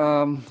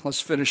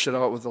let's finish it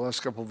out with the last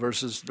couple of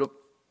verses.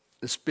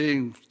 It's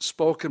being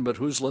spoken, but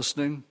who's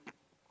listening?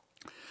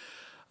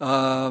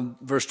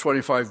 Verse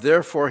 25,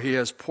 therefore he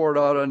has poured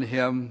out on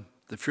him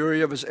the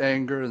fury of his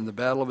anger and the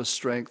battle of his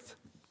strength.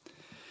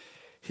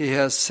 He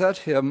has set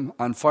him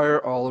on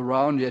fire all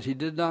around, yet he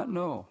did not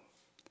know.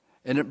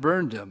 And it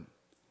burned him,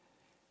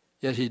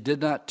 yet he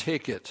did not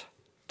take it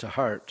to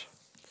heart.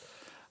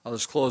 I'll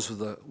just close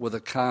with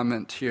a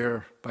comment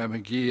here by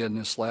McGee in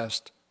this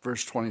last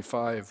verse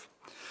 25.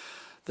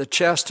 The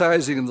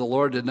chastising of the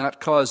Lord did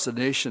not cause the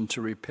nation to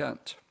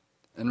repent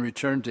and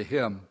return to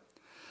him.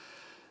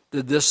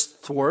 Did this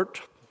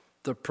thwart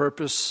the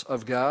purpose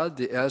of God?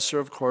 The answer,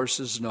 of course,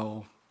 is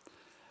no,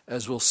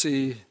 as we'll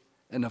see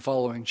in the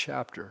following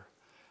chapter.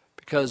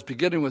 Because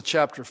beginning with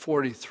chapter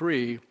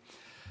 43,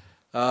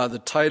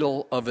 the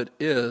title of it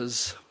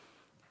is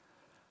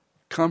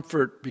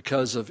Comfort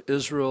Because of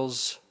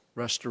Israel's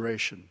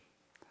Restoration.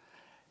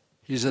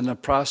 He's in the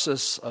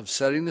process of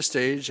setting the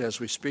stage as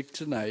we speak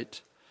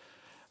tonight.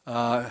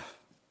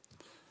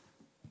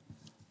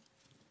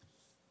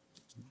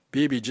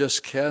 Bibi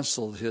just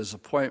canceled his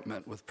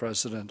appointment with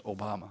President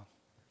Obama.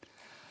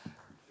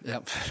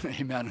 Yep,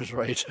 amen is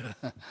right.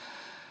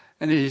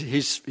 And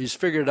he's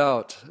figured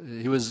out,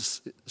 he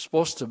was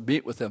supposed to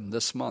meet with him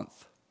this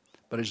month,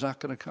 but he's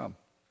not going to come.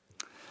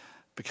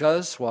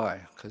 Because,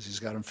 why? Because he's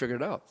got him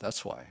figured out,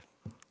 that's why.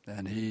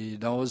 And he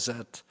knows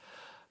that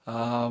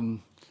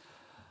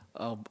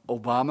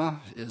Obama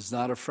is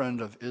not a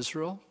friend of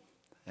Israel,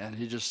 and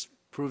he just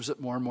proves it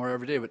more and more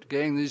every day. But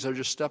gang, these are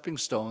just stepping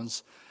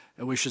stones,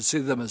 and we should see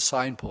them as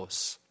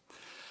signposts.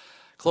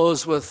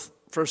 Close with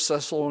 1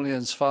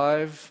 Thessalonians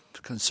 5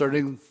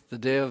 concerning the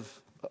day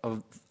of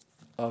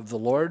the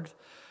Lord.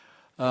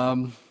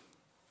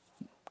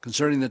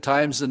 Concerning the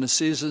times and the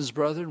seasons,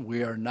 brethren,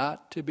 we are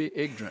not to be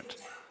ignorant.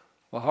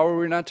 Well, how are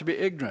we not to be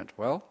ignorant?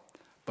 Well,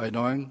 by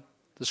knowing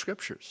the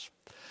Scriptures.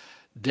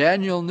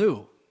 Daniel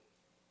knew,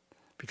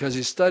 because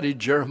he studied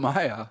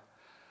Jeremiah,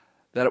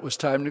 that it was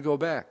time to go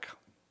back.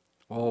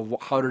 Well,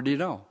 how did he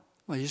know?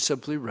 Well, he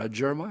simply read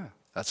Jeremiah.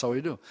 That's how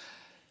we do.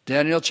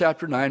 Daniel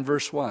chapter 9,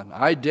 verse 1.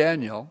 I,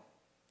 Daniel,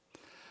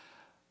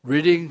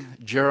 reading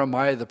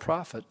Jeremiah the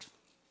prophet,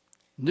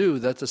 knew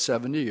that the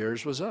 70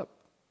 years was up.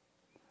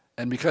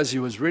 And because he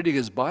was reading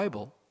his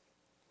Bible,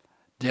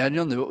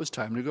 Daniel knew it was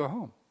time to go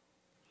home.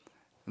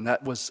 And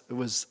it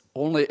was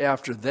only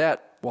after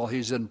that, while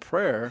he's in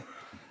prayer,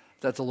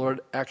 that the Lord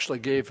actually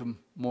gave him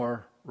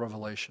more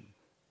revelation.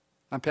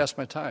 I'm past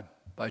my time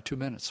by 2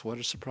 minutes. What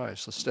a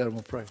surprise. Let's stand and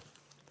we'll pray.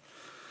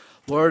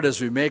 Lord, as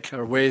we make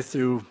our way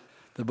through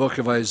the book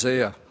of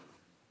Isaiah,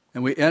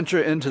 and we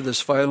enter into this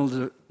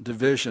final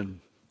division,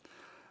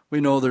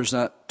 we know there's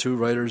not two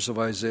writers of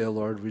Isaiah,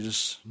 Lord. We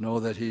just know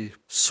that he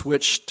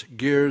switched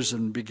gears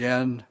and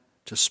began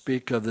to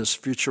speak of this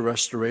future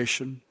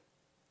restoration,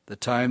 the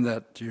time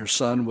that your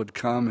Son would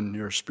come and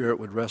your Spirit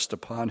would rest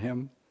upon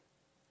him.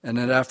 And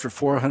that after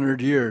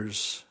 400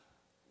 years,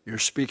 you're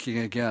speaking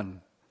again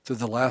through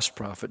the last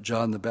prophet,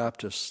 John the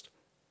Baptist,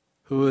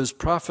 who is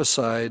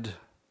prophesied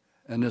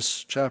in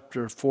this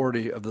chapter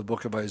 40 of the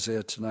book of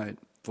Isaiah tonight,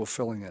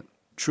 fulfilling it.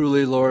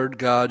 Truly, Lord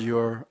God,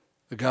 you're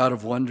a God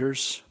of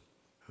wonders,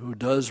 who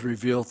does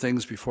reveal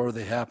things before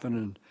they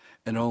happen,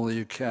 and only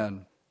you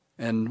can.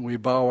 And we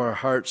bow our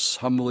hearts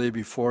humbly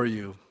before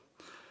you.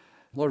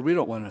 Lord, we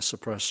don't want to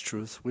suppress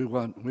truth. We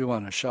want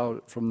to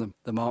shout from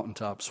the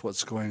mountaintops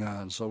what's going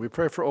on. So we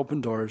pray for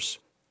open doors.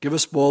 Give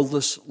us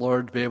boldness,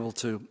 Lord, to be able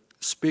to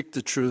speak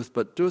the truth,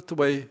 but do it the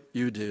way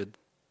you did.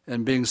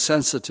 And being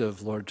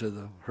sensitive, Lord, to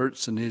the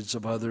hurts and needs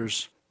of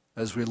others.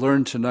 As we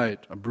learned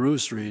tonight, a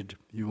bruised reed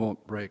you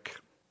won't break.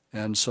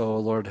 And so,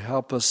 Lord,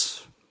 help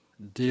us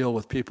deal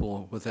with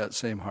people with that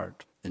same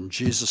heart. In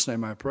Jesus'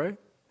 name I pray.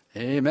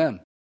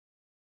 Amen.